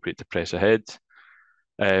still appropriate to press ahead.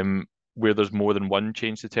 Where there's more than one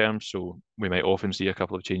change to terms, so we might often see a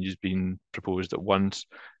couple of changes being proposed at once.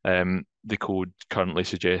 The code currently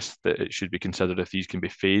suggests that it should be considered if these can be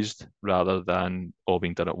phased rather than all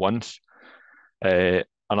being done at once.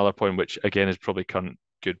 Another point, which again is probably current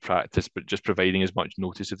good practice, but just providing as much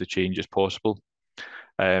notice of the change as possible.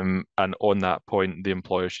 And on that point, the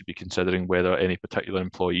employer should be considering whether any particular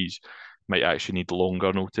employees might actually need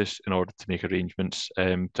longer notice in order to make arrangements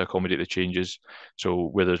to accommodate the changes. So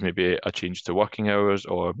where there's maybe a change to working hours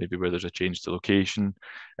or maybe where there's a change to location,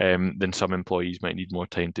 then some employees might need more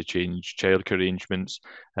time to change childcare arrangements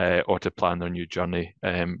or to plan their new journey,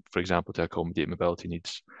 for example, to accommodate mobility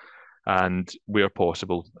needs. And where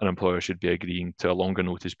possible, an employer should be agreeing to a longer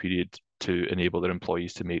notice period to enable their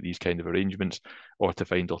employees to make these kind of arrangements or to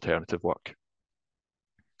find alternative work.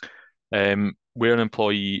 Where an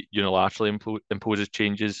employee unilaterally imposes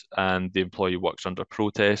changes and the employee works under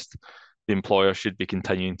protest, the employer should be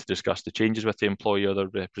continuing to discuss the changes with the employee or their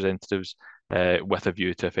representatives with a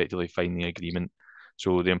view to effectively finding agreement.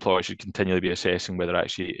 So the employer should continually be assessing whether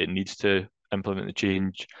actually it needs to implement the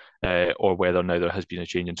change, or whether now there has been a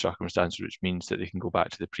change in circumstances, which means that they can go back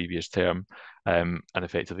to the previous term, and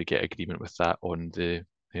effectively get agreement with that on the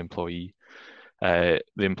employee. The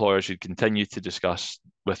employer should continue to discuss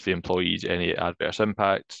with the employees any adverse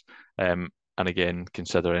impacts, and again,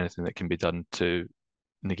 consider anything that can be done to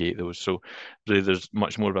negate those. So really there's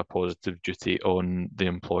much more of a positive duty on the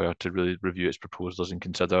employer to really review its proposals and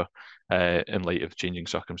consider, in light of changing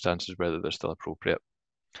circumstances, whether they're still appropriate.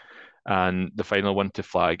 And the final one to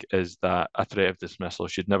flag is that a threat of dismissal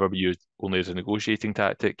should never be used only as a negotiating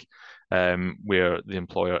tactic, where the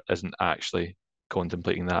employer isn't actually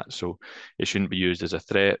contemplating that. So it shouldn't be used as a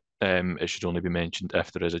threat. It should only be mentioned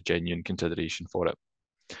if there is a genuine consideration for it.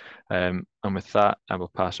 And with that, I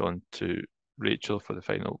will pass on to Rachel for the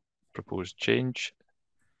final proposed change.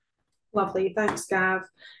 Lovely, thanks, Gav.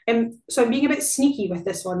 So I'm being a bit sneaky with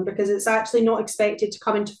this one because it's actually not expected to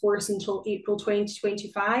come into force until April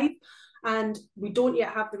 2025. And we don't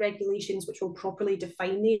yet have the regulations which will properly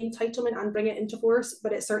define the entitlement and bring it into force,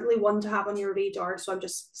 but it's certainly one to have on your radar. So I'm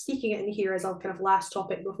just sneaking it in here as our kind of last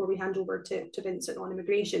topic before we hand over to Vincent on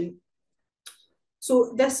immigration.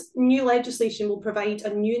 So this new legislation will provide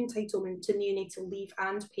a new entitlement to neonatal leave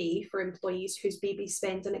and pay for employees whose babies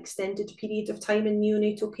spend an extended period of time in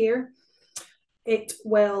neonatal care. It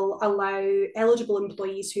will allow eligible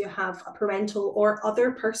employees who have a parental or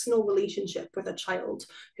other personal relationship with a child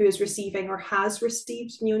who is receiving or has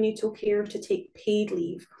received neonatal care to take paid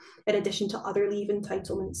leave, in addition to other leave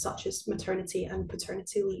entitlements such as maternity and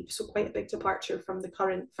paternity leave. So quite a big departure from the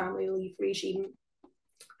current family leave regime.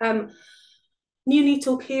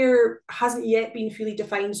 Neonatal care hasn't yet been fully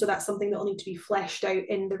defined, so that's something that will need to be fleshed out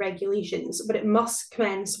in the regulations, but it must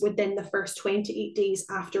commence within the first 28 days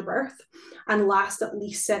after birth and last at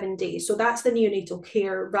least 7 days. So that's the neonatal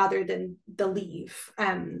care rather than the leave.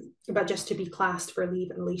 But just to be classed for leave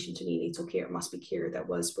in relation to neonatal care, it must be care that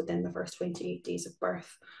was within the first 28 days of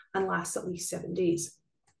birth and lasts at least 7 days.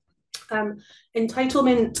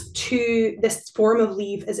 Entitlement to this form of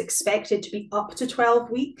leave is expected to be up to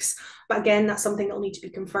 12 weeks, but again, that's something that will need to be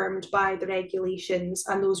confirmed by the regulations,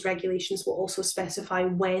 and those regulations will also specify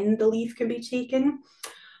when the leave can be taken.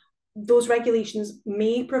 Those regulations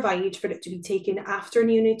may provide for it to be taken after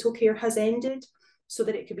neonatal care has ended, so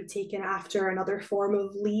that it could be taken after another form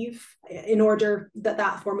of leave in order that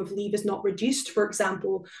that form of leave is not reduced. For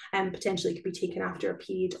example, potentially it could be taken after a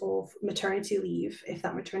period of maternity leave if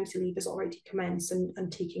that maternity leave is already commenced, and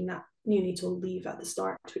taking that neonatal leave at the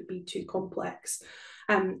start would be too complex.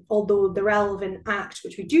 Although the relevant act,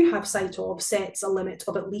 which we do have sight of, sets a limit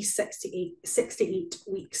of at least 6 to 8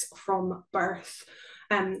 weeks from birth.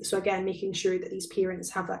 So again, making sure that these parents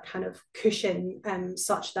have that kind of cushion,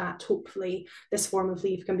 such that hopefully this form of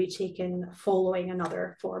leave can be taken following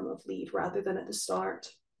another form of leave rather than at the start.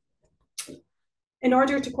 In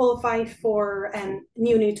order to qualify for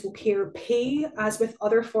neonatal care pay, as with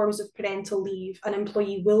other forms of parental leave, an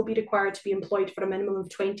employee will be required to be employed for a minimum of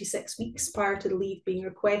 26 weeks prior to the leave being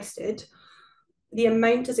requested. The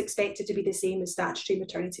amount is expected to be the same as statutory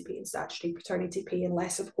maternity pay and statutory paternity pay,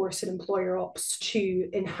 unless, of course, an employer opts to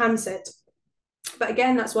enhance it. But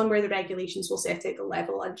again, that's one where the regulations will set out the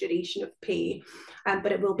level and duration of pay,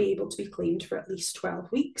 but it will be able to be claimed for at least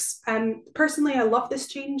 12 weeks. Personally, I love this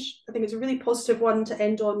change. I think it's a really positive one to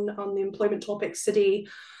end on the employment topics today.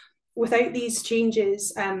 Without these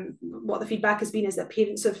changes, what the feedback has been is that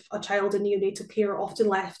parents of a child in neonatal care are often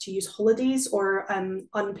left to use holidays or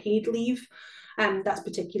unpaid leave. That's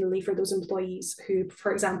particularly for those employees who,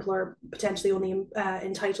 for example, are potentially only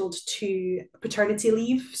entitled to paternity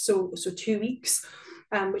leave, so 2 weeks,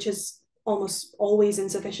 which is almost always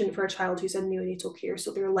insufficient for a child who's in neonatal care.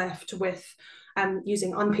 So they're left with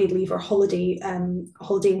using unpaid leave or holiday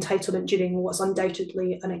entitlement during what's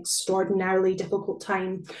undoubtedly an extraordinarily difficult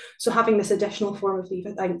time. So having this additional form of leave,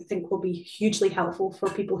 I think, will be hugely helpful for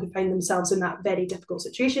people who find themselves in that very difficult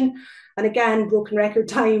situation. And again, broken record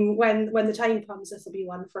time, when the time comes, this will be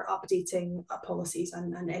one for updating policies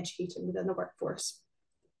and educating within the workforce.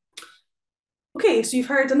 Okay, so you've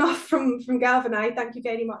heard enough from Gav and I. Thank you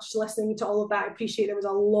very much for listening to all of that. I appreciate there was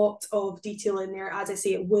a lot of detail in there. As I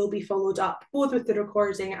say, it will be followed up both with the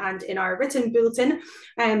recording and in our written bulletin.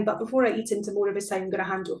 But before I eat into more of his time, I'm going to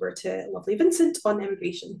hand over to lovely Vincent on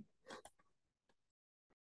immigration.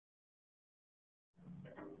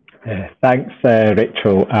 Thanks,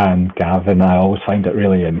 Rachel and Gavin. I always find it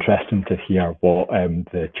really interesting to hear what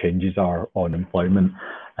the changes are on employment.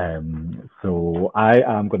 So I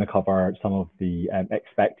am going to cover some of the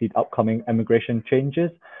expected upcoming immigration changes.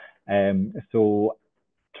 So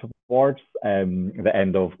towards the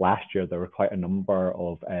end of last year, there were quite a number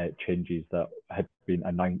of changes that had been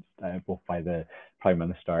announced both by the Prime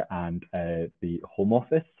Minister and the Home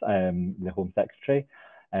Office, the Home Secretary.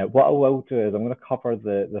 What I will do is I'm going to cover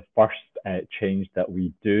the first change that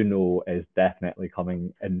we do know is definitely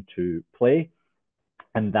coming into play,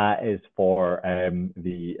 and that is for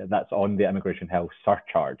that's on the immigration health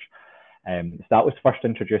surcharge. So that was first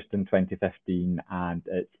introduced in 2015, and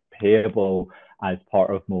it's payable as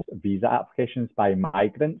part of most visa applications by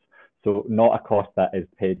migrants. So not a cost that is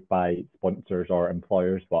paid by sponsors or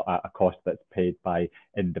employers, but a cost that's paid by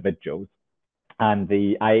individuals. And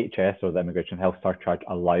the IHS, or the Immigration Health Surcharge,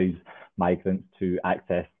 allows migrants to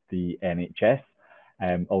access the NHS.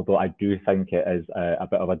 Although I do think it is a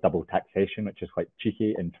bit of a double taxation, which is quite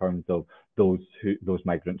cheeky in terms of those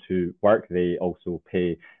migrants who work. They also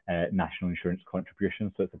pay national insurance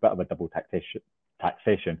contributions, so it's a bit of a double taxation,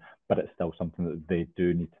 but it's still something that they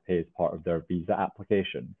do need to pay as part of their visa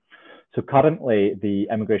application. So currently, the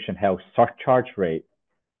immigration health surcharge rate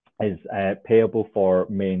is payable for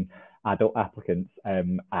main adult applicants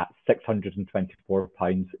at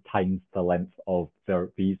 £624 times the length of their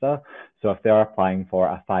visa. So if they're applying for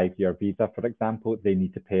a 5-year visa, for example, they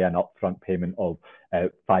need to pay an upfront payment of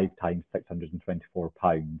 5 times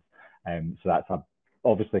 £624. So that's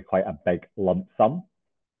obviously quite a big lump sum.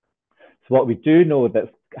 So what we do know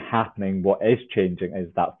that's happening, what is changing,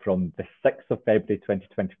 is that from the 6th of February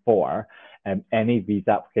 2024, any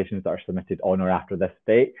visa applications that are submitted on or after this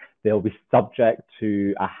date, they'll be subject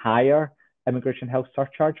to a higher immigration health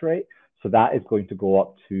surcharge rate. So that is going to go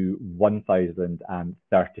up to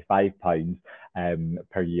 £1,035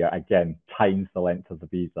 per year, again, times the length of the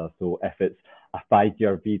visa. So if it's a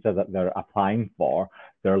 5-year visa that they're applying for,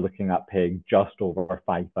 they're looking at paying just over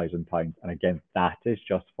 £5,000. And again, that is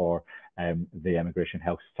just for the immigration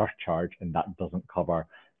health surcharge, and that doesn't cover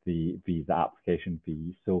the visa application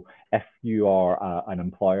fees. So if you are an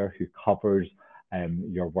employer who covers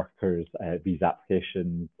your workers' visa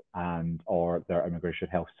applications and or their immigration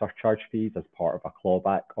health surcharge fees as part of a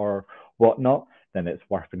clawback or whatnot, then it's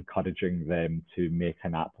worth encouraging them to make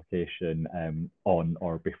an application on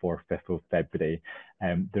or before 5th of February.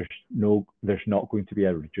 There's not going to be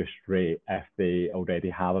a reduced rate if they already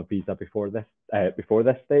have a visa before this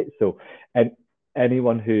date. So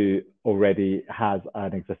anyone who already has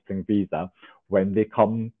an existing visa, when they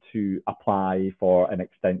come to apply for an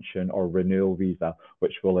extension or renewal visa,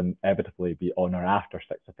 which will inevitably be on or after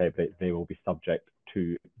 6th of February, they will be subject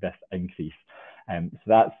to this increase. So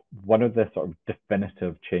that's one of the sort of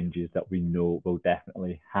definitive changes that we know will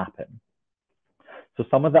definitely happen. So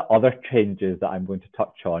some of the other changes that I'm going to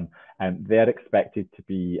touch on, they're expected to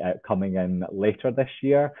be coming in later this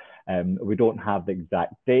year. We don't have the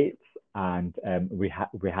exact dates, and we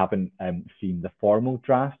haven't seen the formal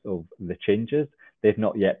draft of the changes. They've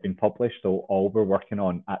not yet been published, so all we're working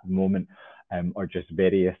on at the moment are just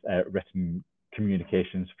various written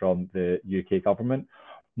communications from the UK government.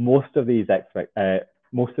 Most of these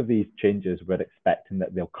changes, we're expecting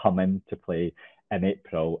that they'll come into play in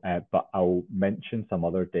April, but I'll mention some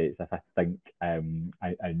other dates if I think I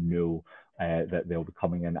know that they'll be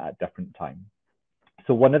coming in at a different time.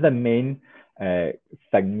 So one of the main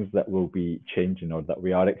things that will be changing, or that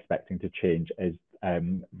we are expecting to change, is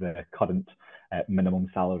the current minimum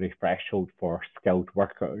salary threshold for skilled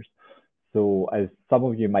workers. So as some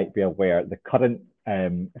of you might be aware, the current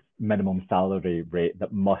minimum salary rate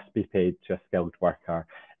that must be paid to a skilled worker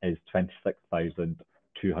is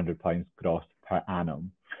 £26,200 gross per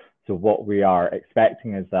annum. So what we are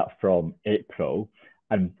expecting is that from April,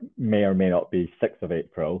 and may or may not be 6th of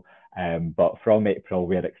April, but from April,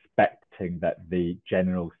 we're expecting that the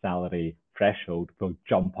general salary threshold will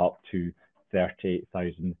jump up to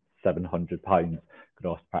 £38,700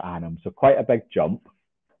 gross per annum. So quite a big jump.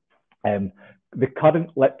 The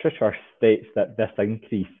current literature states that this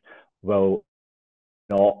increase will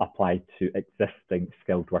not apply to existing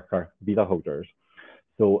skilled worker visa holders.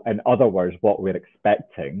 So in other words, what we're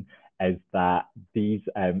expecting is that this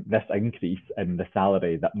increase in the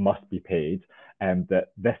salary that must be paid,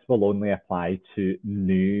 that this will only apply to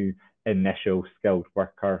new initial skilled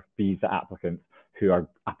worker visa applicants who are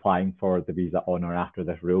applying for the visa on or after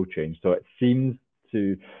this rule change. So it seems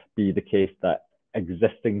to be the case that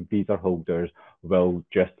existing visa holders will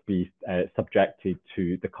just be subjected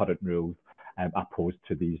to the current rules, opposed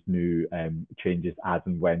to these new changes as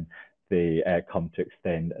and when they come to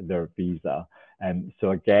extend their visa.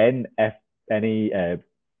 So again, if any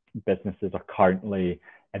businesses are currently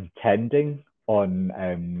intending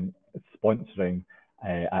on sponsoring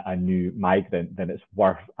a new migrant, then it's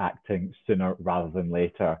worth acting sooner rather than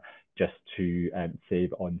later just to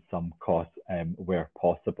save on some costs where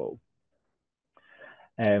possible.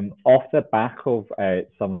 Off the back of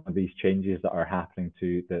some of these changes that are happening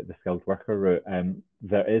to the skilled worker route,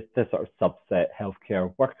 there is this sort of subset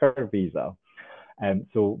healthcare worker visa.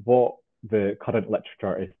 So what the current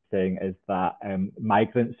literature is saying is that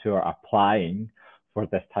migrants who are applying for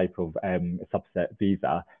this type of subset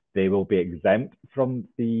visa, they will be exempt from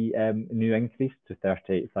the new increase to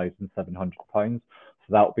 £38,700. So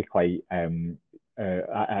that will be quite,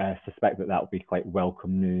 I suspect that will be quite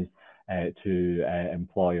welcome news to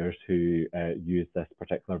employers who use this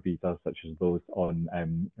particular visa, such as those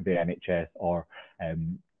on the NHS or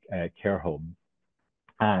care homes.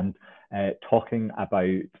 And talking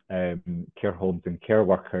about care homes and care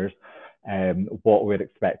workers, what we're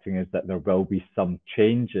expecting is that there will be some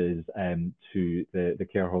changes to the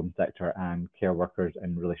care home sector and care workers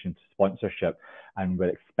in relation to sponsorship. And we're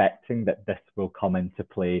expecting that this will come into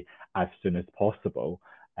play as soon as possible.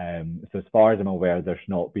 So as far as I'm aware, there's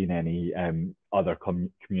not been any other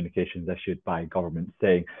communications issued by government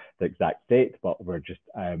saying the exact date, but we're just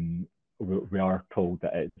we are told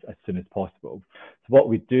that it's as soon as possible. So what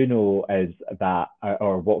we do know is that,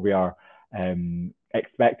 or what we are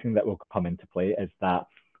expecting that will come into play, is that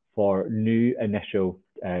for new initial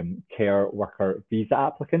care worker visa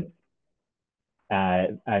applicants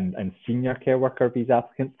and senior care worker visa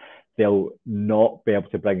applicants, they'll not be able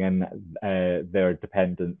to bring in their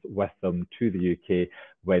dependents with them to the UK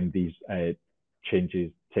when these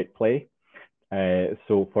changes take place.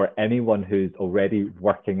 So for anyone who's already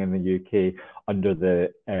working in the UK under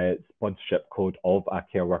the sponsorship code of a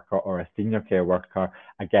care worker or a senior care worker,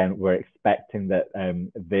 again, we're expecting that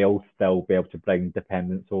they'll still be able to bring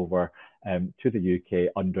dependents over to the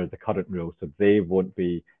UK under the current rules. So they won't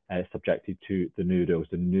be subjected to the new rules.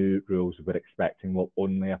 The new rules we're expecting will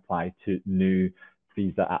only apply to new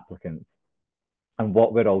visa applicants. And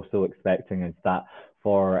what we're also expecting is that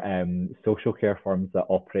for social care firms that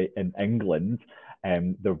operate in England,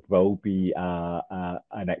 there will be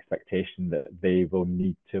an expectation that they will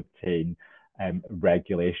need to obtain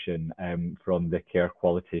regulation from the Care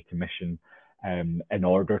Quality Commission in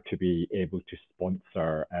order to be able to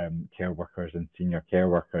sponsor care workers and senior care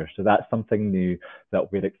workers. So that's something new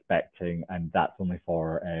that we're expecting, and that's only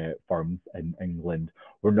for firms in England.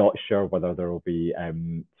 We're not sure whether there will be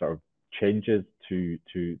sort of changes to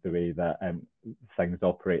the way that things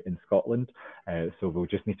operate in Scotland. So we'll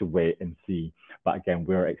just need to wait and see. But again,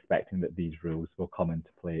 we're expecting that these rules will come into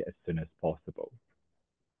play as soon as possible.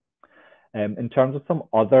 In terms of some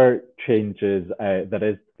other changes, there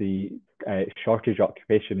is the shortage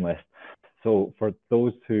occupation list. So for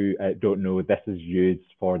those who don't know, this is used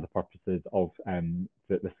for the purposes of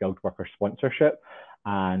the skilled worker sponsorship.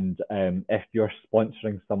 And if you're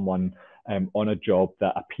sponsoring someone on a job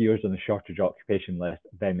that appears on the shortage occupation list,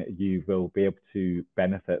 then you will be able to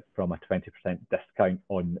benefit from a 20% discount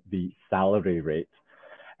on the salary rate.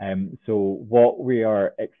 So what we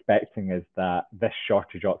are expecting is that this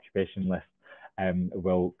shortage occupation list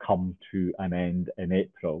will come to an end in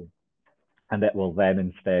April, and it will then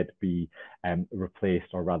instead be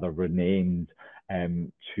replaced, or rather renamed,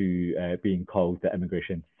 to being called the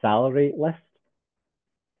Immigration Salary List.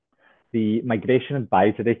 The Migration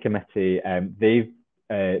Advisory Committee, they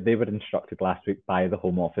were instructed last week by the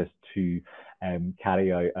Home Office to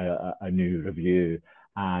carry out a new review,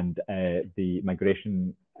 and the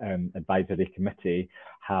Migration Advisory Committee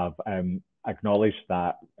have acknowledged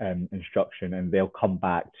that instruction, and they'll come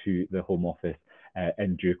back to the Home Office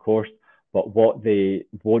in due course. But what they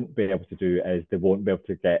won't be able to do is they won't be able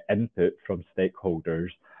to get input from stakeholders.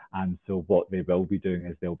 And so what they will be doing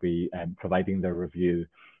is they'll be providing their review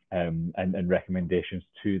and recommendations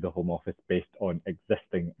to the Home Office based on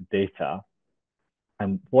existing data.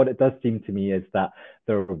 And what it does seem to me is that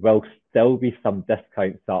there will still be some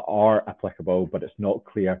discounts that are applicable, but it's not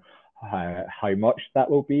clear how much that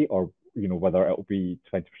will be, or whether it will be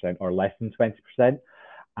 20% or less than 20%.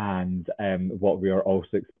 And what we are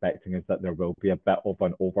also expecting is that there will be a bit of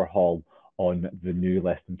an overhaul on the new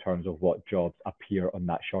list in terms of what jobs appear on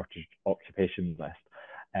that shortage occupation list.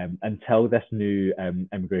 Until this new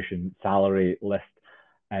immigration salary list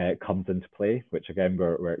comes into play, which again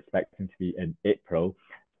we're expecting to be in April,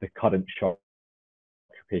 the current short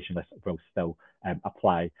occupation list will still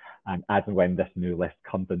apply. And as and when this new list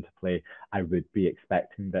comes into play, I would be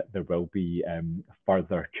expecting that there will be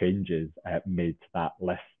further changes made to that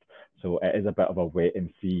list. So it is a bit of a wait and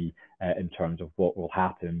see in terms of what will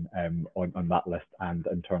happen on that list, and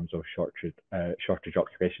in terms of shortage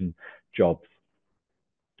occupation jobs.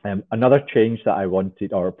 Another change that I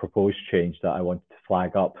wanted, or proposed change that I wanted to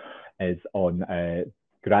flag up, is on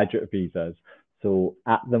graduate visas. So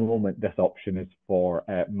at the moment, this option is for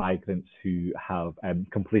migrants who have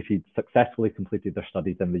successfully completed their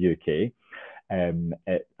studies in the UK.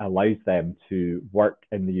 It allows them to work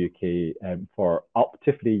in the UK for up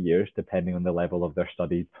to 3 years, depending on the level of their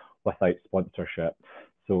studies, without sponsorship.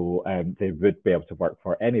 So they would be able to work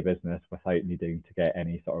for any business without needing to get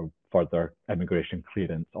any sort of further immigration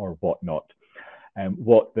clearance or whatnot.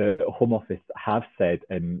 What the Home Office have said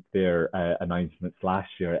in their announcements last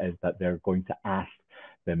year is that they're going to ask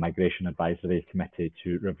the Migration Advisory Committee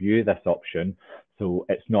to review this option. So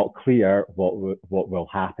it's not clear what will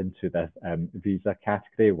happen to this visa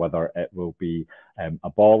category, whether it will be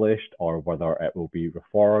abolished or whether it will be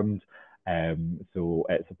reformed. So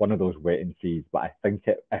it's one of those wait and sees, but I think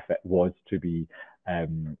if it was to be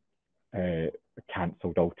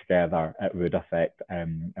cancelled altogether, it would affect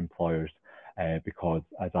employers. Because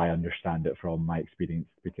as I understand it from my experience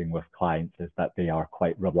speaking with clients, is that they are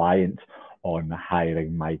quite reliant on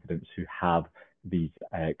hiring migrants who have these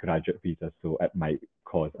graduate visas, so it might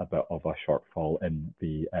cause a bit of a shortfall in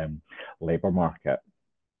the labour market.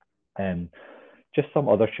 Just some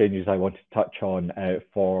other changes I want to touch on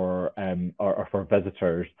for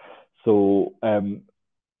visitors. So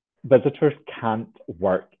visitors can't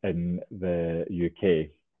work in the UK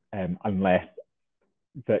unless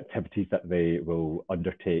the activities that they will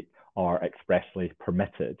undertake are expressly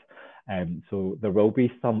permitted. So there will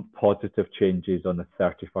be some positive changes on the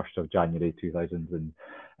 31st of January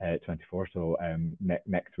 2024, so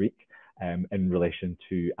next week, in relation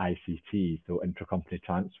to ICT, so intercompany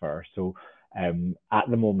transfer. So at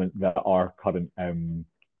the moment, there are current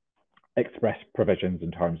express provisions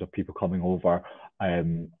in terms of people coming over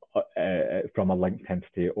from a linked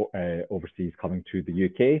entity overseas coming to the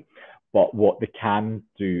UK. But what they can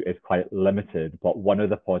do is quite limited. But one of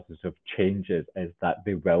the positive changes is that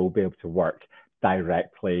they will be able to work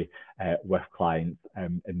directly with clients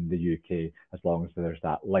in the UK as long as there's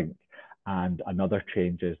that link. And another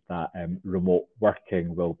change is that remote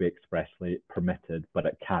working will be expressly permitted, but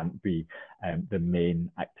it can't be the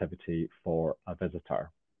main activity for a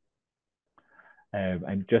visitor.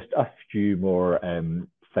 And just a few more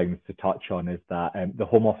things to touch on is that the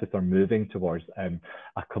Home Office are moving towards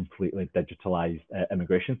a completely digitalised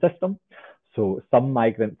immigration system. So some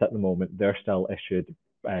migrants at the moment, they're still issued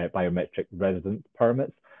biometric residence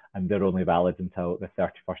permits, and they're only valid until the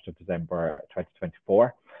 31st of December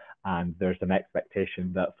 2024. And there's an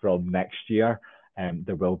expectation that from next year,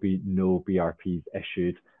 there will be no BRPs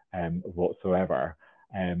issued whatsoever.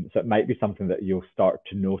 So it might be something that you'll start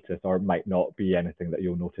to notice, or it might not be anything that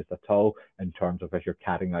you'll notice at all in terms of if you're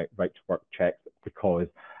carrying out right to work checks, because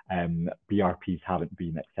BRPs haven't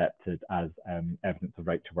been accepted as evidence of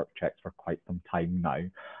right to work checks for quite some time now.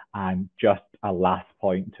 And just a last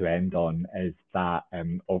point to end on is that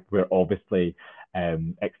we're obviously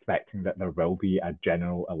expecting that there will be a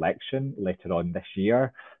general election later on this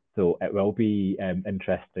year. So it will be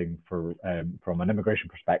interesting for from an immigration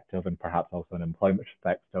perspective and perhaps also an employment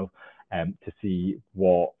perspective to see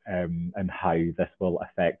what and how this will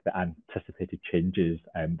affect the anticipated changes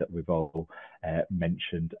that we've all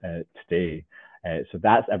mentioned today. So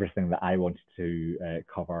that's everything that I wanted to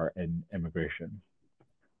cover in immigration.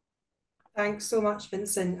 Thanks so much,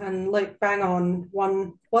 Vincent. And like bang on,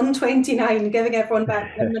 1:29, giving everyone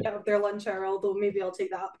back 1 minute of their lunch hour, although maybe I'll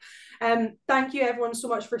take that up. Thank you everyone so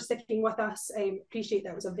much for sticking with us. I appreciate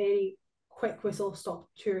that. It was a very quick whistle stop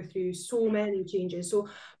tour through so many changes. So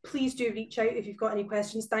please do reach out if you've got any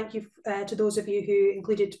questions. Thank you to those of you who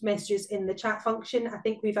included messages in the chat function. I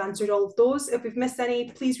think we've answered all of those. If we've missed any,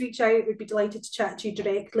 please reach out. We'd be delighted to chat to you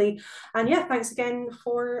directly. And yeah, thanks again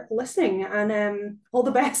for listening, and all the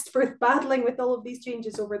best for battling with all of these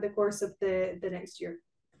changes over the course of the next year.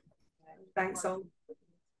 Thanks all.